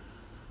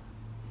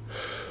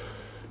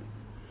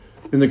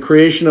in the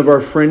creation of our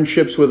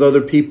friendships with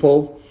other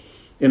people,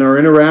 in our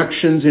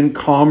interactions in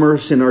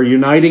commerce, in our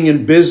uniting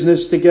in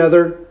business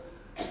together,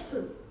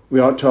 we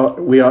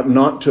ought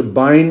not to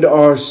bind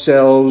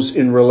ourselves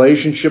in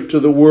relationship to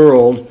the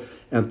world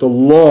at the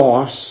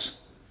loss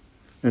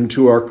and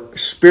to our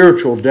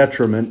spiritual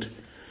detriment.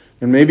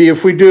 And maybe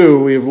if we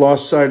do, we have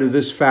lost sight of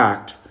this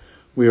fact.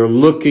 We are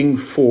looking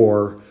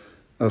for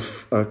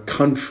a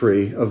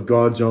country of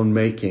God's own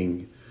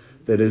making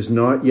that is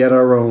not yet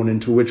our own,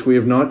 into which we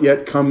have not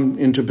yet come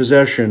into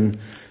possession,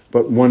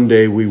 but one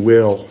day we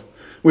will.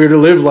 We are to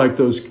live like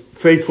those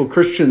faithful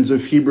Christians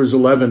of Hebrews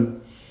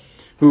 11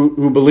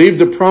 who believed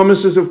the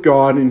promises of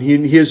God and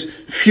his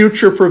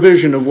future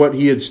provision of what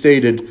he had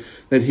stated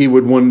that he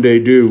would one day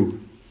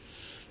do.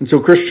 And so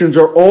Christians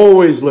are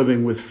always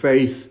living with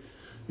faith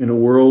in a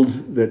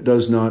world that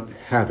does not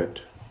have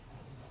it.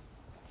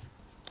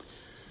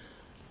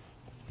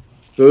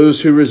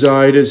 Those who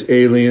reside as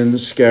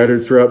aliens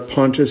scattered throughout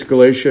Pontus,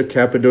 Galatia,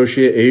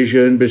 Cappadocia,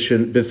 Asia, and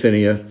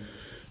Bithynia,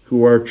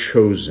 who are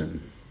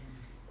chosen.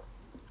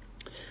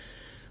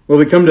 Well,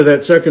 we come to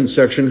that second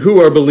section.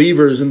 Who are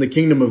believers in the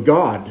kingdom of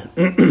God?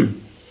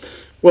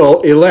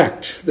 Well,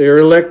 elect. They are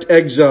elect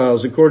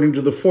exiles according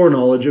to the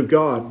foreknowledge of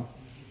God.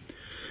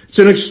 It's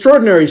an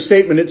extraordinary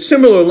statement. It's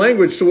similar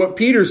language to what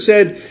Peter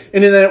said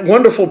in that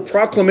wonderful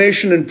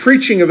proclamation and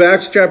preaching of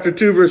Acts chapter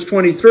 2, verse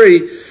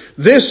 23.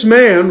 This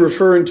man,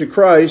 referring to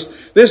Christ,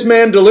 this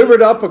man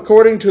delivered up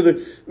according to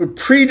the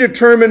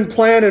predetermined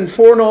plan and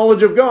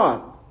foreknowledge of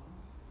God.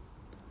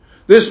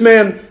 This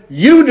man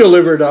you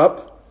delivered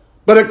up,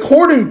 but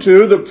according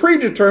to the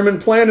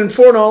predetermined plan and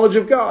foreknowledge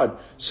of God.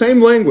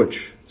 Same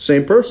language,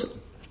 same person.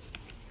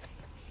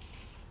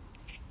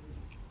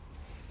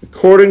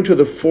 According to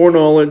the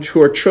foreknowledge,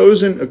 who are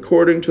chosen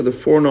according to the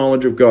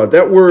foreknowledge of God.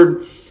 That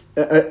word,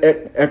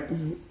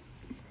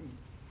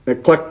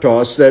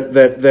 eklektos,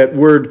 that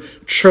word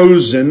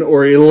chosen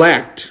or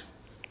elect,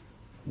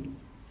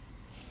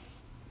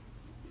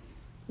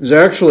 is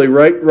actually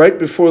right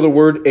before the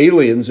word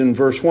aliens in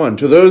verse 1.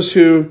 To those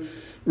who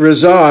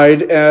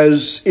reside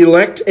as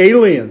elect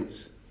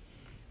aliens.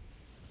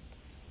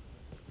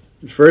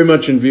 It's very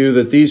much in view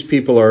that these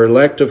people are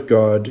elect of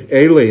God,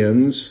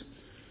 aliens,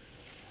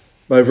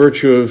 by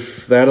virtue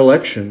of that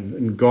election.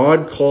 And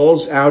God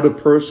calls out a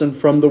person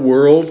from the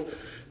world.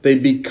 They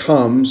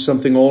become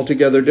something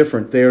altogether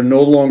different. They are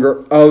no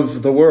longer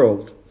of the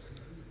world.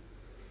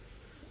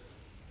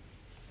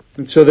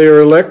 And so they are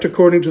elect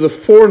according to the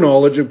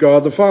foreknowledge of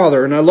God the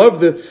Father. And I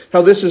love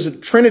how this is a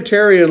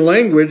Trinitarian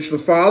language. The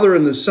Father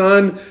and the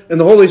Son and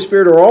the Holy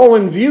Spirit are all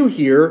in view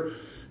here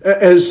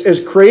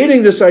as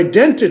creating this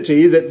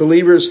identity that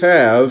believers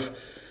have.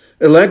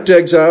 Elect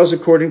exiles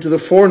according to the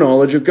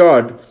foreknowledge of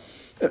God.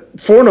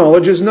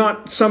 Foreknowledge is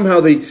not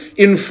somehow the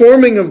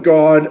informing of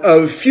God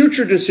of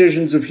future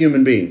decisions of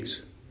human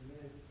beings.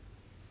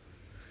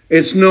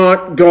 It's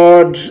not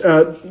God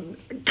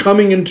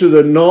coming into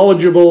the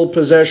knowledgeable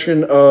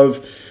possession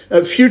of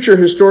future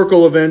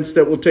historical events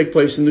that will take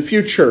place in the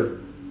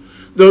future.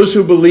 Those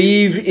who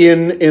believe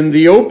in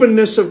the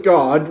openness of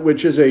God,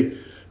 which is a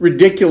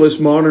ridiculous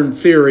modern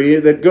theory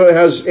that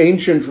has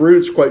ancient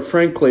roots, quite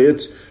frankly.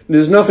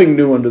 There's nothing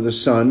new under the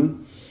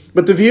sun.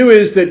 But the view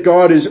is that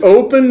God is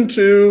open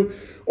to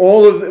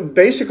all of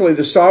basically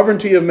the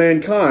sovereignty of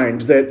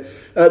mankind, that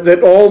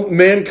that all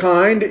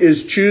mankind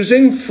is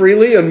choosing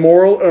freely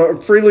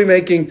and freely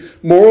making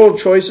moral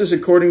choices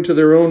according to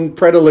their own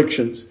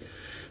predilections.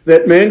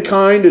 That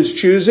mankind is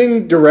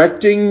choosing,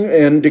 directing,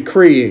 and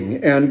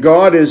decreeing, and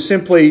God is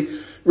simply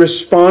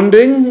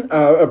responding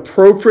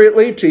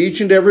appropriately to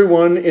each and every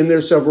one in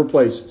their several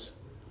places.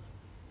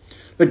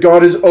 That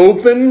God is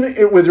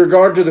open with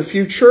regard to the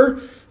future,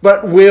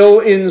 but will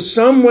in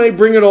some way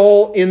bring it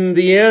all in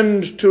the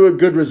end to a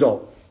good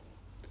result.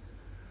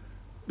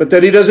 But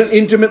that He doesn't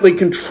intimately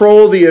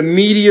control the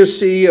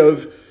immediacy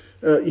of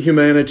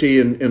humanity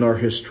in our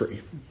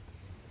history.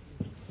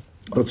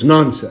 Well, it's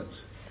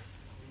nonsense.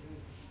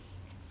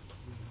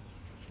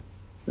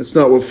 That's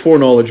not what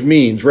foreknowledge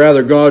means.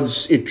 Rather,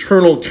 God's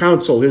eternal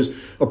counsel, His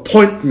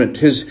appointment,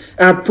 His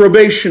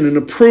approbation and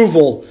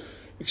approval,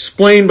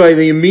 explained by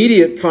the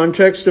immediate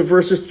context of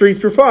verses 3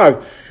 through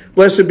 5.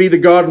 Blessed be the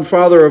God and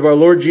Father of our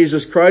Lord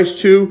Jesus Christ,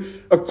 who,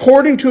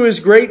 according to His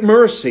great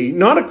mercy,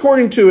 not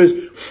according to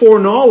His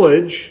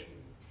foreknowledge,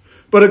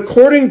 but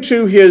according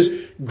to His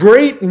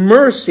great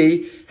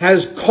mercy,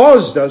 has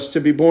caused us to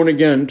be born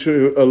again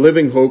to a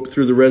living hope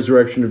through the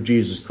resurrection of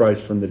Jesus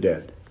Christ from the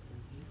dead.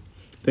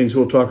 Things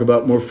we'll talk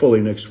about more fully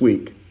next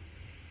week.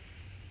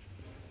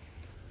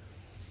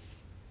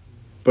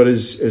 But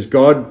as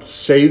God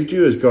saved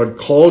you, as God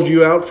called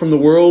you out from the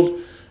world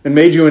and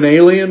made you an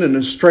alien and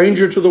a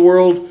stranger to the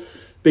world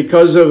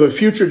because of a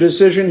future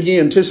decision He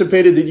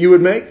anticipated that you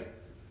would make?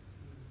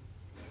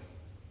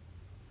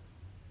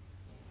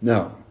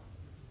 No.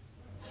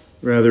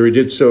 Rather, He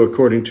did so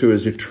according to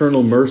His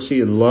eternal mercy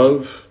and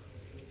love.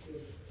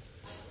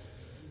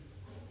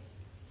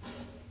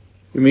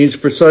 It means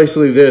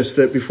precisely this,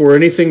 that before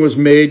anything was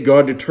made,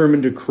 God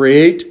determined to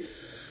create,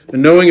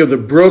 and knowing of the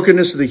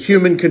brokenness of the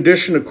human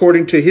condition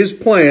according to His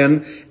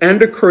plan and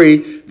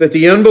decree, that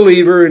the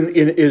unbeliever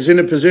is in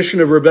a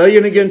position of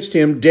rebellion against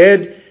Him,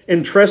 dead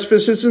in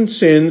trespasses and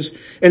sins,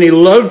 and He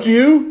loved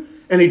you,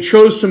 and He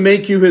chose to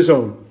make you His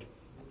own.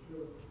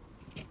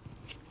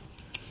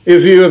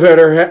 If you have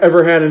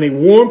ever had any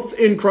warmth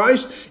in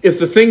Christ, if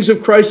the things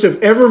of Christ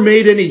have ever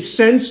made any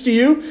sense to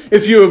you,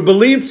 if you have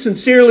believed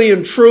sincerely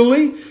and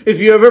truly, if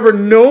you have ever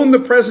known the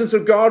presence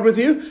of God with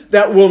you,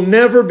 that will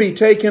never be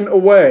taken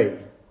away.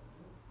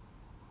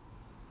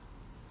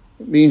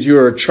 It means you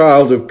are a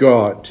child of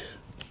God.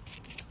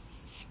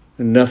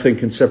 And nothing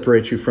can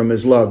separate you from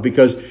His love,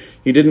 because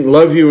He didn't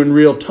love you in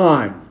real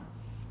time.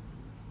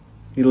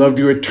 He loved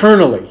you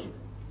eternally.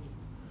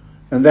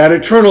 And that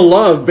eternal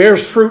love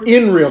bears fruit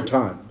in real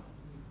time.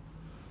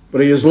 But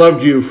He has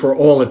loved you for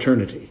all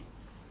eternity.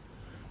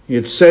 He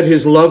had set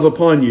His love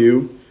upon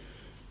you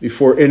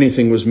before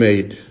anything was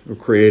made or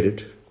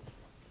created.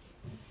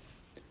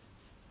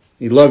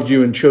 He loved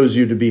you and chose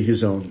you to be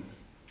His own.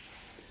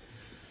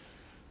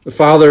 The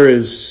Father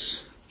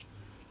is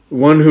the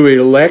one who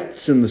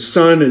elects, and the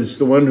Son is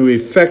the one who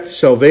effects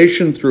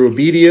salvation through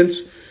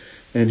obedience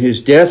and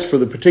His death for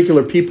the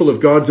particular people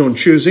of God's own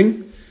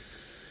choosing.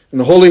 And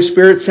the Holy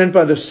Spirit, sent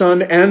by the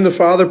Son and the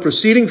Father,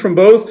 proceeding from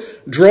both,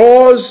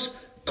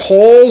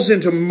 calls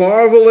into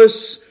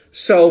marvelous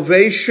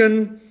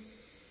salvation,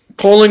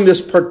 calling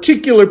this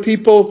particular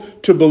people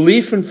to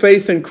belief and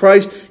faith in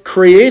Christ,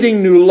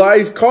 creating new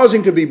life,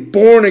 causing to be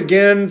born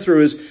again through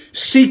His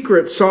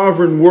secret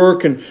sovereign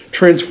work, and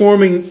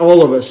transforming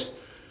all of us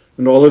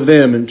and all of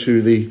them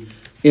into the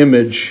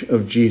image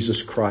of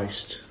Jesus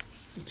Christ.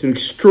 It's an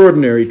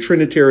extraordinary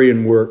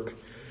Trinitarian work.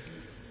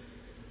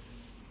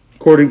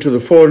 According to the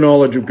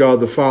foreknowledge of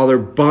God the Father,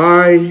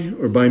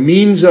 by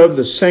means of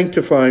the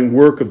sanctifying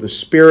work of the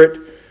Spirit,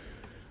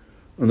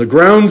 on the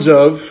grounds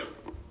of,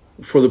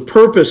 for the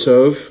purpose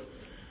of,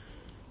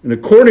 and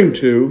according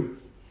to,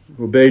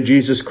 obey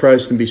Jesus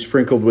Christ and be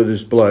sprinkled with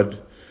His blood.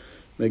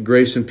 May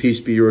grace and peace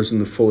be yours in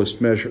the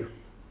fullest measure.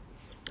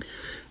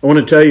 I want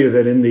to tell you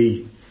that in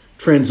the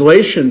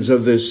translations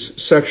of this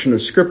section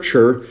of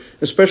Scripture,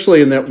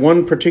 especially in that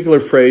one particular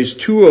phrase,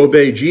 to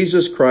obey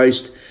Jesus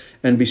Christ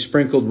and be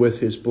sprinkled with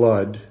His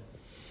blood,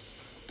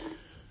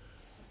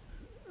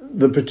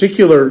 the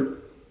particular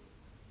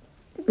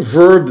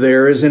verb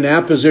there is in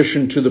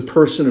apposition to the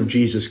person of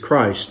Jesus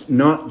Christ,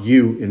 not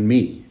you and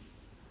me.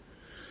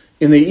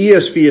 In the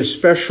ESV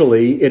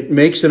especially, it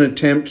makes an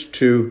attempt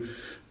to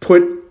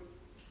put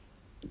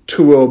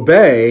to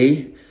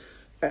obey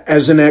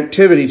as an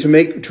activity,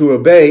 to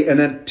obey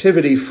an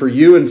activity for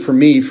you and for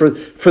me, for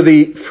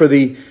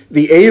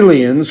the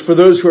aliens, for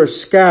those who are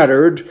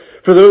scattered,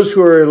 for those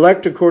who are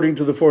elect according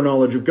to the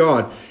foreknowledge of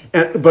God.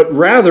 But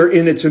rather,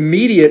 in its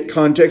immediate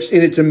context,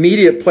 in its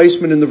immediate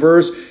placement in the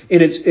verse,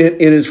 in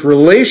its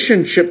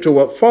relationship to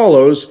what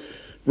follows,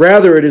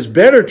 rather it is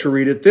better to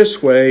read it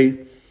this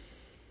way: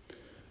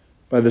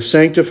 by the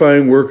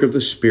sanctifying work of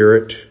the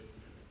Spirit,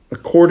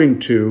 according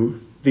to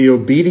the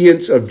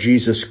obedience of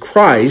Jesus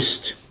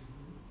Christ,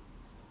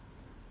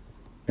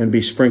 and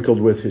be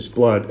sprinkled with His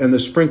blood, and the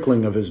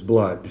sprinkling of His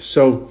blood.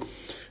 So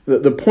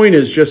the point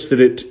is just that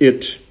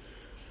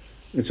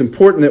it's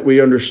important that we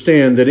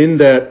understand that in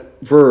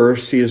that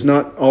verse, He is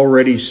not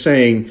already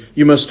saying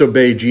you must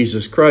obey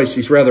Jesus Christ.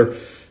 He's rather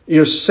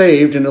you're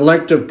saved and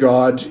elect of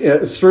God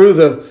through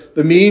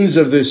the means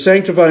of the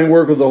sanctifying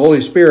work of the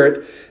Holy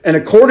Spirit and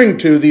according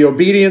to the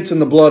obedience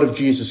and the blood of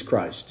Jesus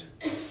Christ.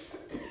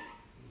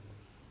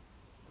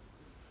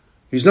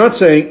 He's not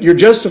saying you're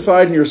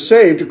justified and you're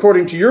saved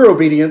according to your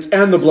obedience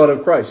and the blood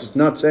of Christ. He's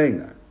not saying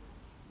that.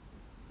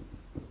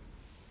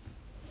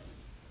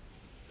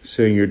 He's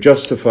saying you're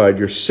justified,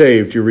 you're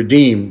saved, you're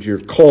redeemed, you're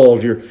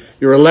called, you're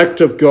elect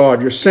of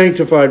God, you're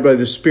sanctified by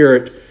the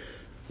Spirit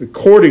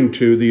according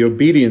to the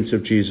obedience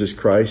of Jesus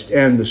Christ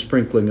and the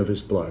sprinkling of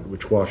his blood,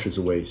 which washes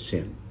away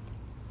sin.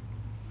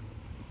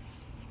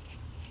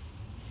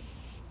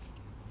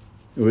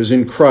 It was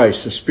in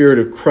Christ, the Spirit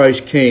of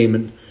Christ came,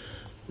 and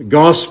the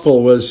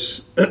gospel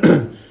was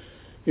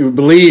you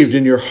believed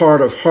in your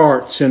heart of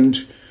hearts,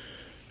 and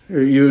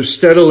you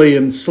steadily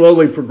and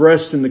slowly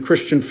progressed in the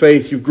Christian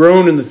faith. You've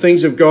grown in the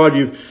things of God.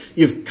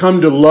 You've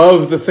come to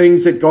love the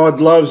things that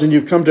God loves, and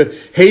you've come to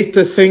hate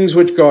the things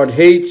which God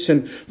hates.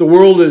 And the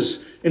world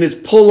is, and its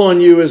pull on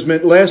you has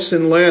meant less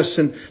and less,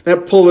 and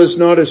that pull is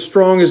not as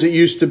strong as it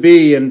used to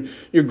be. And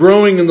you're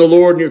growing in the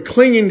Lord, and you're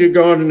clinging to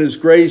God and his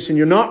grace, and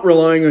you're not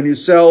relying on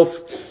yourself.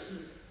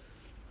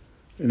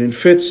 And in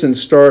fits and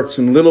starts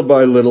and little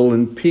by little,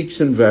 in peaks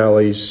and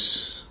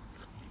valleys,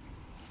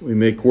 we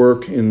make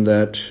work in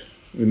that,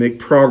 we make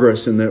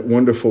progress in that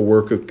wonderful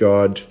work of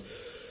God.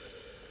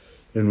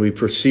 And we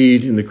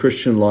proceed in the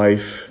Christian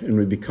life, and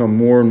we become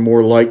more and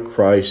more like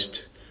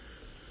Christ.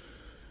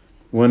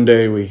 One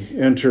day we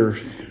enter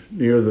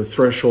near the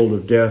threshold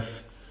of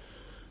death,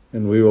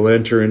 and we will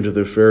enter into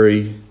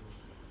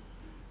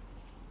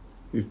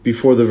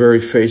before the very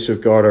face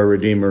of God our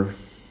Redeemer.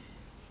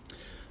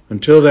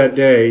 Until that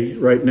day,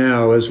 right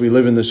now, as we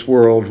live in this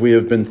world, we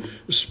have been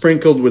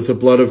sprinkled with the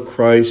blood of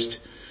Christ,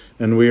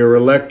 and we are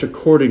elect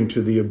according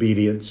to the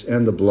obedience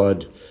and the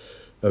blood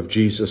of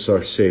Jesus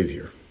our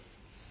Savior.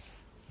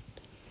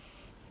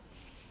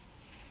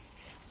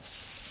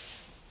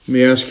 Let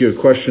me ask you a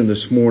question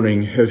this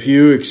morning. Have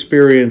you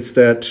experienced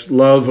that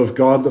love of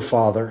God the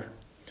Father?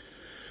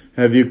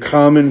 Have you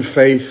come in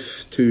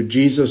faith to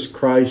Jesus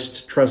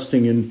Christ,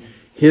 trusting in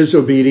his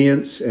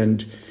obedience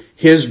and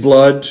his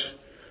blood,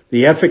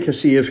 the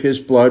efficacy of his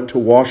blood to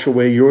wash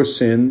away your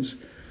sins?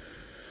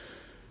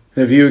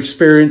 Have you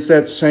experienced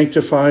that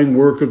sanctifying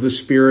work of the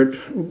Spirit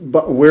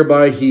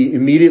whereby he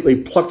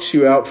immediately plucks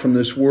you out from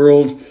this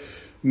world,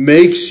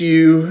 makes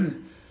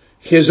you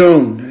his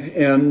own,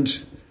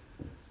 and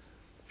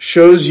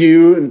shows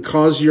you and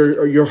causes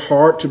your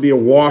heart to be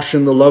awash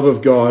in the love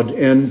of God,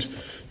 and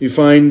you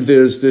find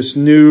there's this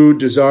new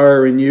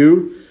desire in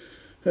you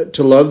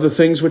to love the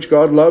things which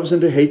God loves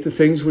and to hate the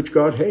things which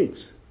God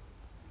hates?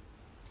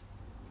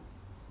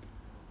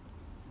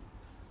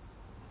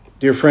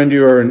 Dear friend,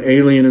 you are an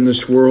alien in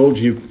this world.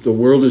 The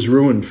world is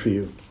ruined for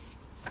you.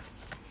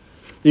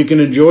 You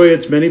can enjoy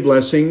its many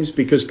blessings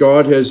because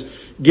God has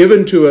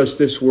given to us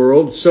this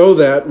world so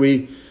that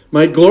we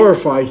might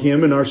glorify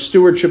him in our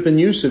stewardship and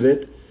use of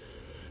it.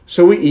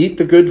 So we eat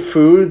the good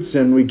foods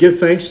and we give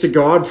thanks to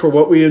God for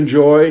what we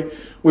enjoy.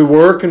 We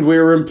work and we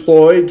are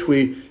employed.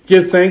 We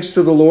give thanks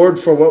to the Lord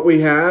for what we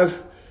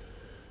have.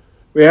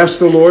 We ask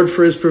the Lord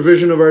for his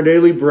provision of our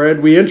daily bread.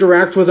 We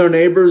interact with our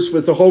neighbors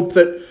with the hope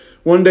that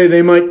one day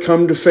they might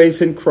come to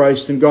faith in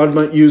Christ and God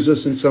might use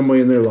us in some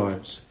way in their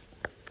lives.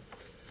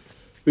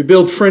 We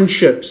build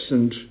friendships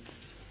and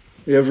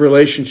we have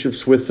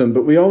relationships with them,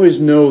 but we always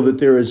know that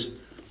there is,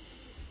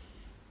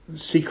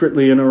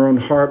 secretly in our own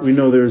heart, we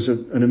know there's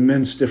an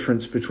immense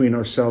difference between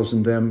ourselves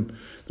and them.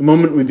 The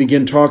moment we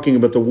begin talking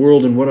about the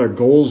world and what our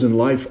goals in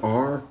life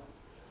are,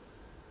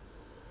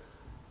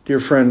 dear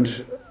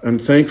friend, I'm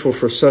thankful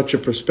for such a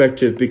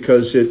perspective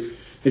because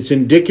it's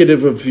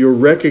indicative of your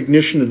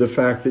recognition of the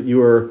fact that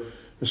you are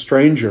a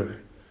stranger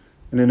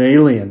and an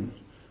alien,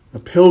 a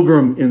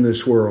pilgrim in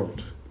this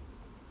world,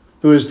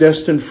 who is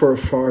destined for a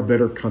far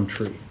better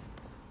country.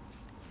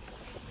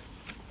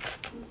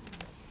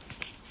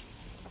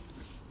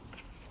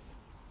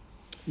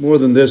 More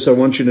than this, I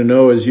want you to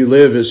know, as you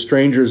live as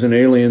strangers and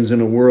aliens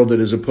in a world that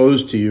is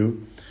opposed to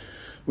you,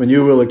 when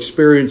you will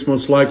experience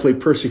most likely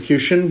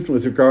persecution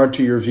with regard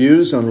to your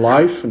views on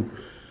life, and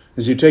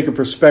as you take a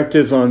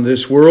perspective on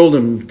this world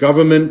and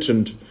government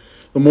and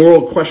the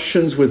moral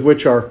questions with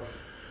which our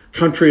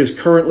country is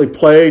currently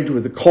plagued,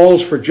 with the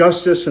calls for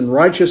justice and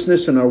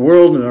righteousness in our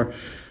world and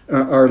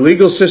our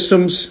legal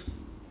systems,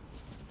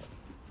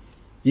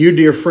 you,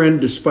 dear friend,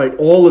 despite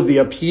all of the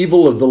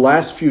upheaval of the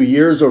last few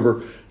years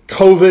over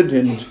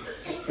COVID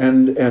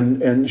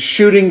and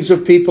shootings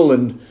of people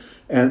and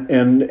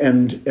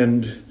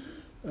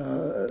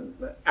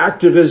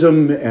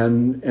activism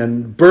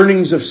and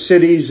burnings of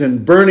cities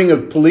and burning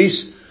of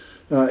police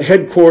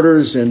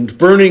headquarters and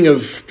burning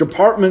of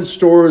department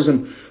stores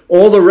and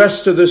all the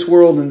rest of this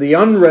world and the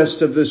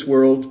unrest of this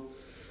world.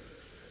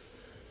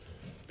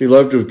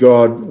 Beloved of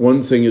God,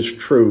 one thing is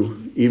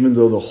true: even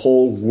though the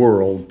whole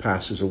world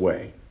passes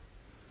away,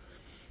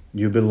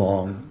 you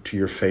belong to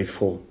your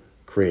faithful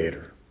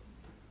Creator,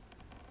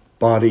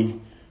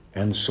 body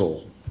and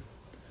soul.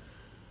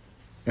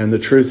 And the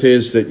truth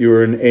is that you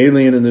are an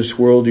alien in this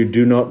world. You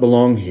do not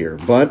belong here.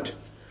 But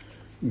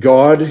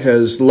God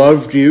has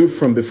loved you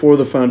from before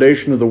the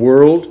foundation of the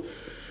world.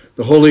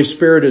 The Holy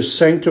Spirit has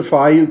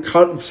sanctified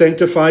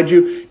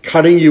you,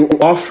 cutting you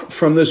off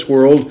from this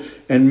world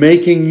and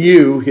making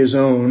you his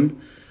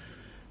own,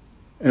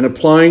 and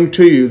applying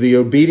to you the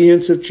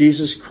obedience of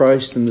Jesus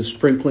Christ and the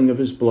sprinkling of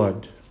his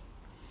blood.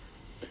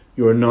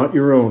 You are not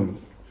your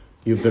own.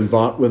 You've been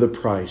bought with a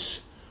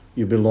price.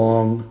 You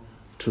belong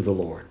to the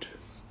Lord.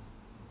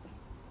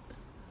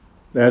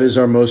 That is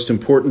our most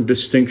important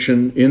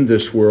distinction in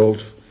this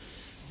world.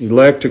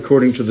 Elect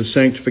according to the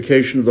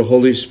sanctification of the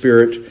Holy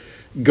Spirit.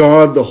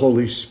 God, the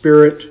Holy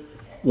Spirit,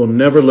 will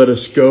never let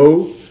us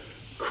go.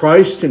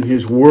 Christ and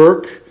his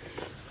work,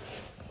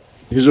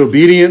 his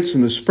obedience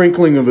and the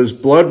sprinkling of his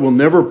blood will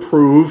never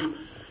prove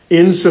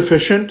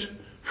insufficient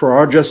for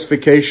our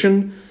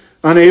justification,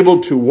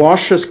 unable to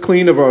wash us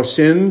clean of our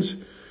sins,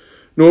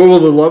 nor will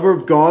the love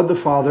of God the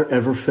Father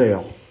ever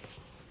fail.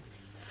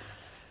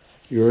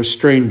 You're a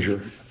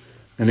stranger,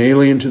 an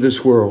alien to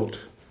this world,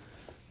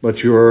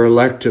 but you are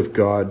elect of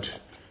God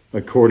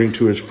according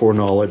to his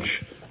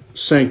foreknowledge,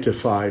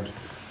 sanctified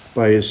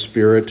by his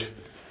Spirit,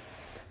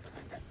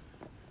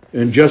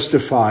 and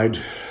justified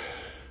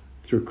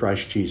through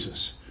Christ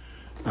Jesus,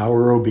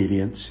 our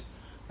obedience,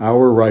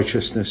 our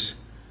righteousness,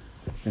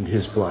 and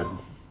his blood.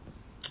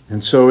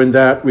 And so in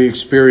that we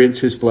experience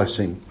his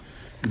blessing.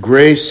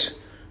 Grace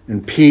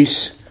and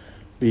peace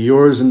be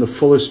yours in the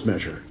fullest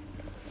measure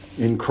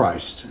in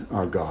Christ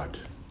our God.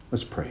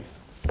 Let's pray.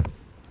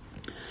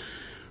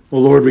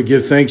 Well, Lord, we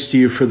give thanks to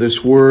you for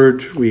this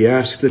word. We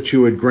ask that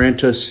you would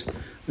grant us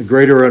a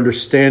greater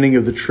understanding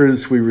of the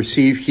truths we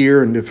receive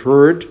here and have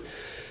heard.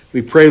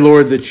 We pray,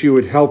 Lord, that you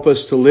would help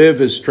us to live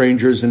as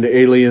strangers and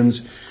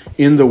aliens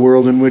in the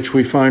world in which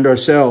we find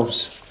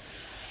ourselves.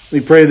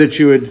 We pray that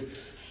you would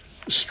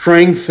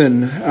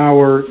strengthen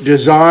our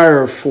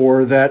desire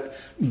for that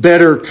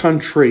better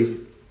country.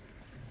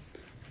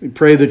 We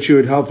pray that you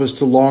would help us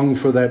to long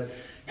for that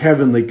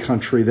heavenly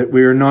country that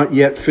we are not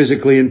yet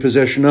physically in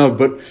possession of,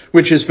 but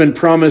which has been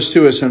promised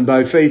to us and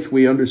by faith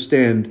we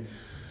understand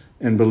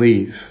and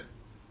believe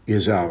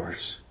is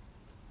ours.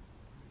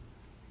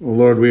 Oh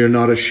Lord, we are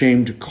not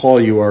ashamed to call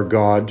you our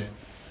God,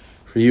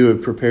 for you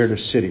have prepared a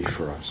city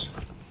for us.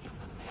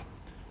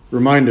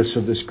 Remind us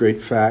of this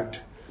great fact.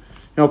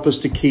 Help us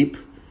to keep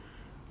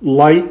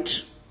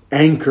light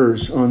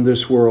anchors on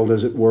this world,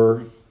 as it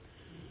were,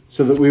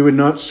 so that we would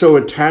not so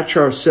attach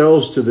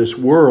ourselves to this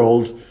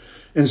world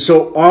and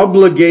so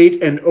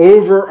obligate and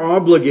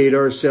over-obligate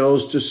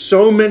ourselves to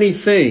so many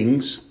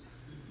things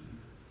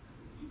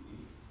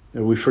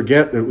that we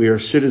forget that we are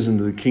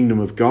citizens of the kingdom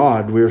of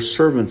God. We are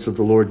servants of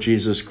the Lord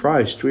Jesus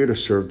Christ. We are to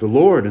serve the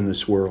Lord in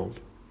this world.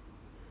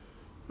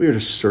 We are to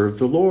serve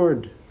the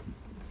Lord.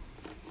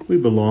 We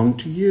belong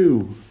to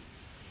you.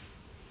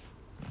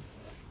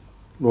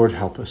 Lord,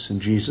 help us in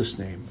Jesus'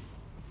 name.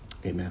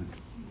 Amen.